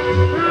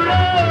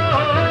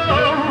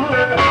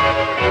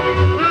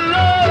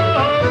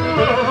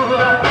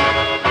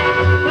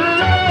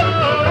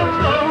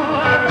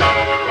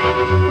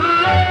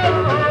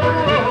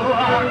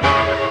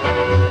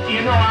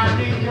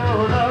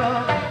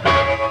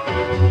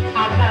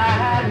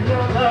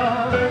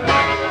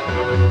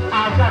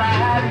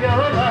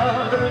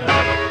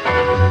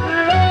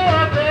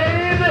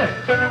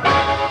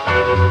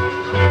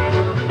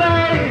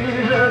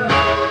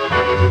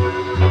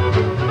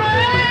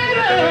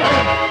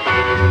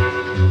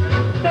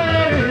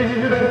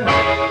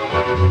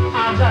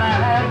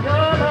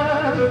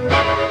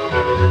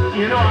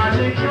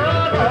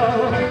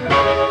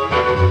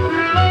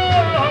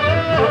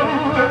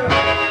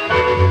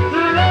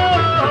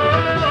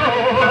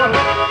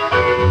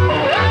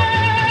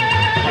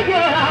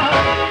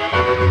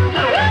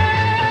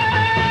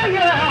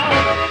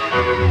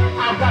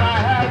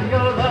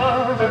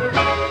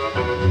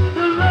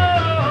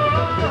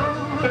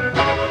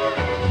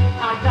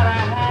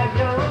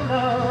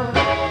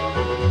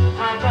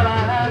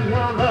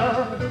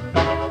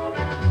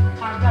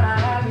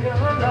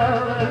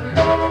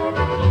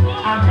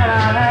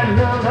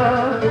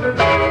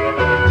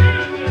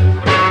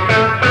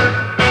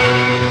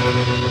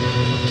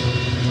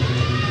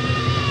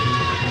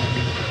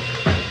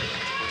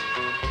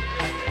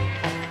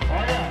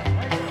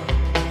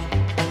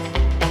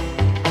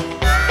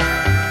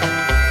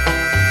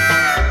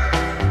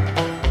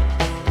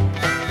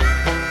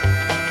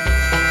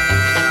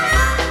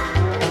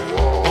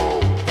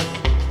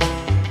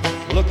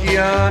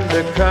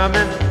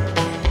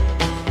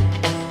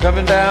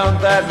 Coming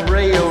down that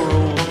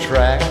railroad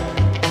track.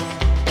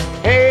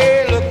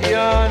 Hey, look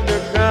yonder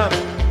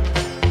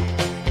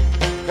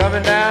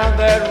coming down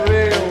that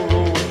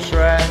railroad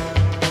track.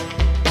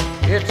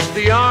 It's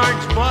the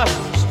Orange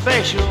Blossom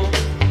Special,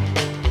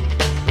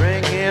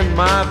 bringing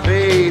my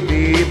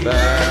baby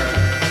back.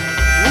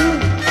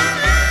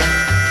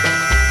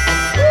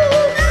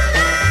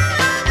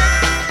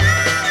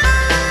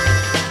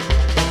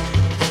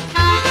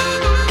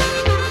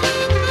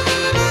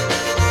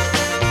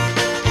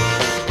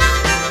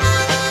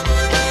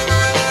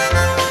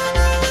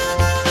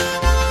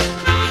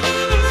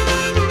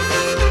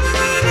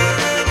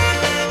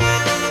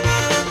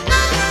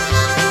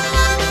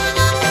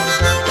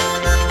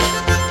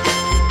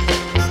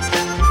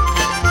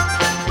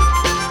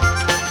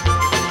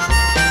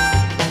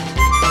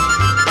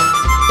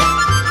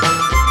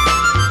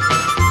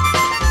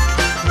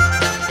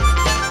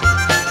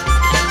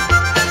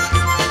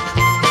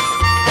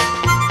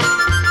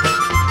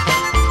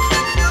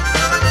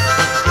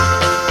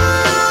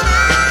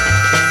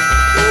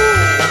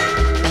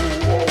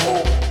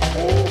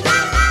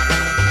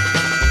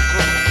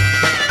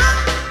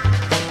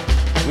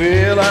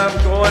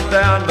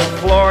 Down to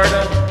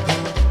Florida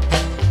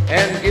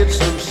and get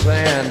some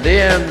sand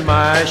in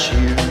my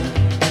shoes,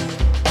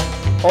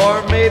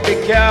 or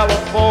maybe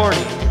California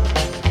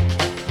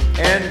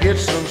and get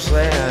some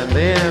sand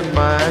in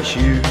my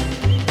shoes.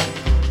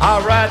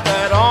 I'll ride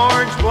that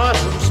Orange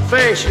Blossom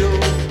Special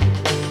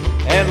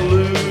and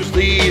lose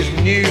these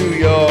New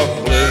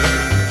York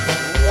blues.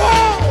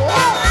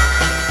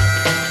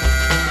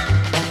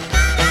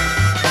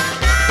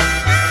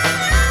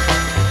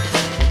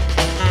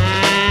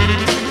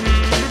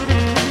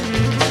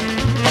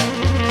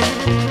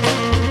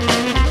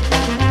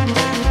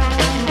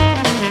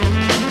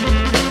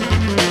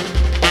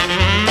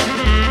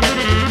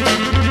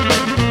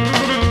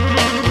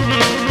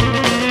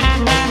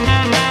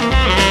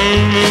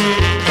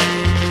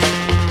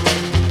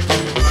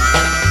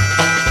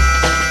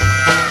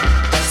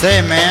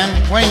 Say, man,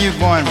 when you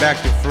going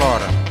back to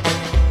Florida?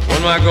 When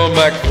am I going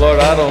back to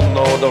Florida? I don't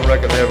know. Don't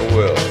reckon I ever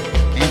will.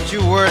 Ain't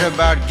you worried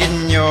about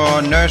getting your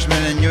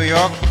nourishment in New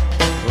York?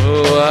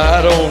 Oh,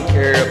 I don't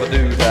care if I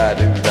do die,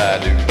 do die,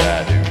 do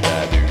die, do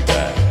die, do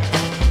die.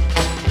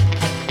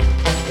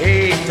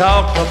 Hey,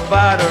 talk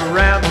about a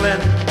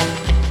rambling.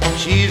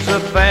 She's the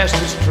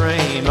fastest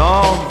train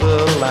on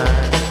the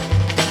line.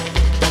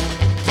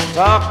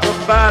 Talk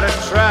about a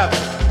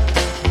traveling.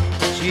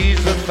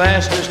 She's the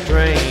fastest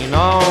train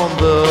on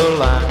the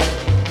line.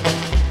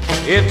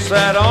 It's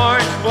that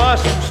Orange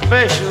Blossom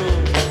Special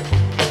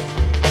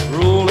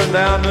rolling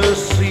down the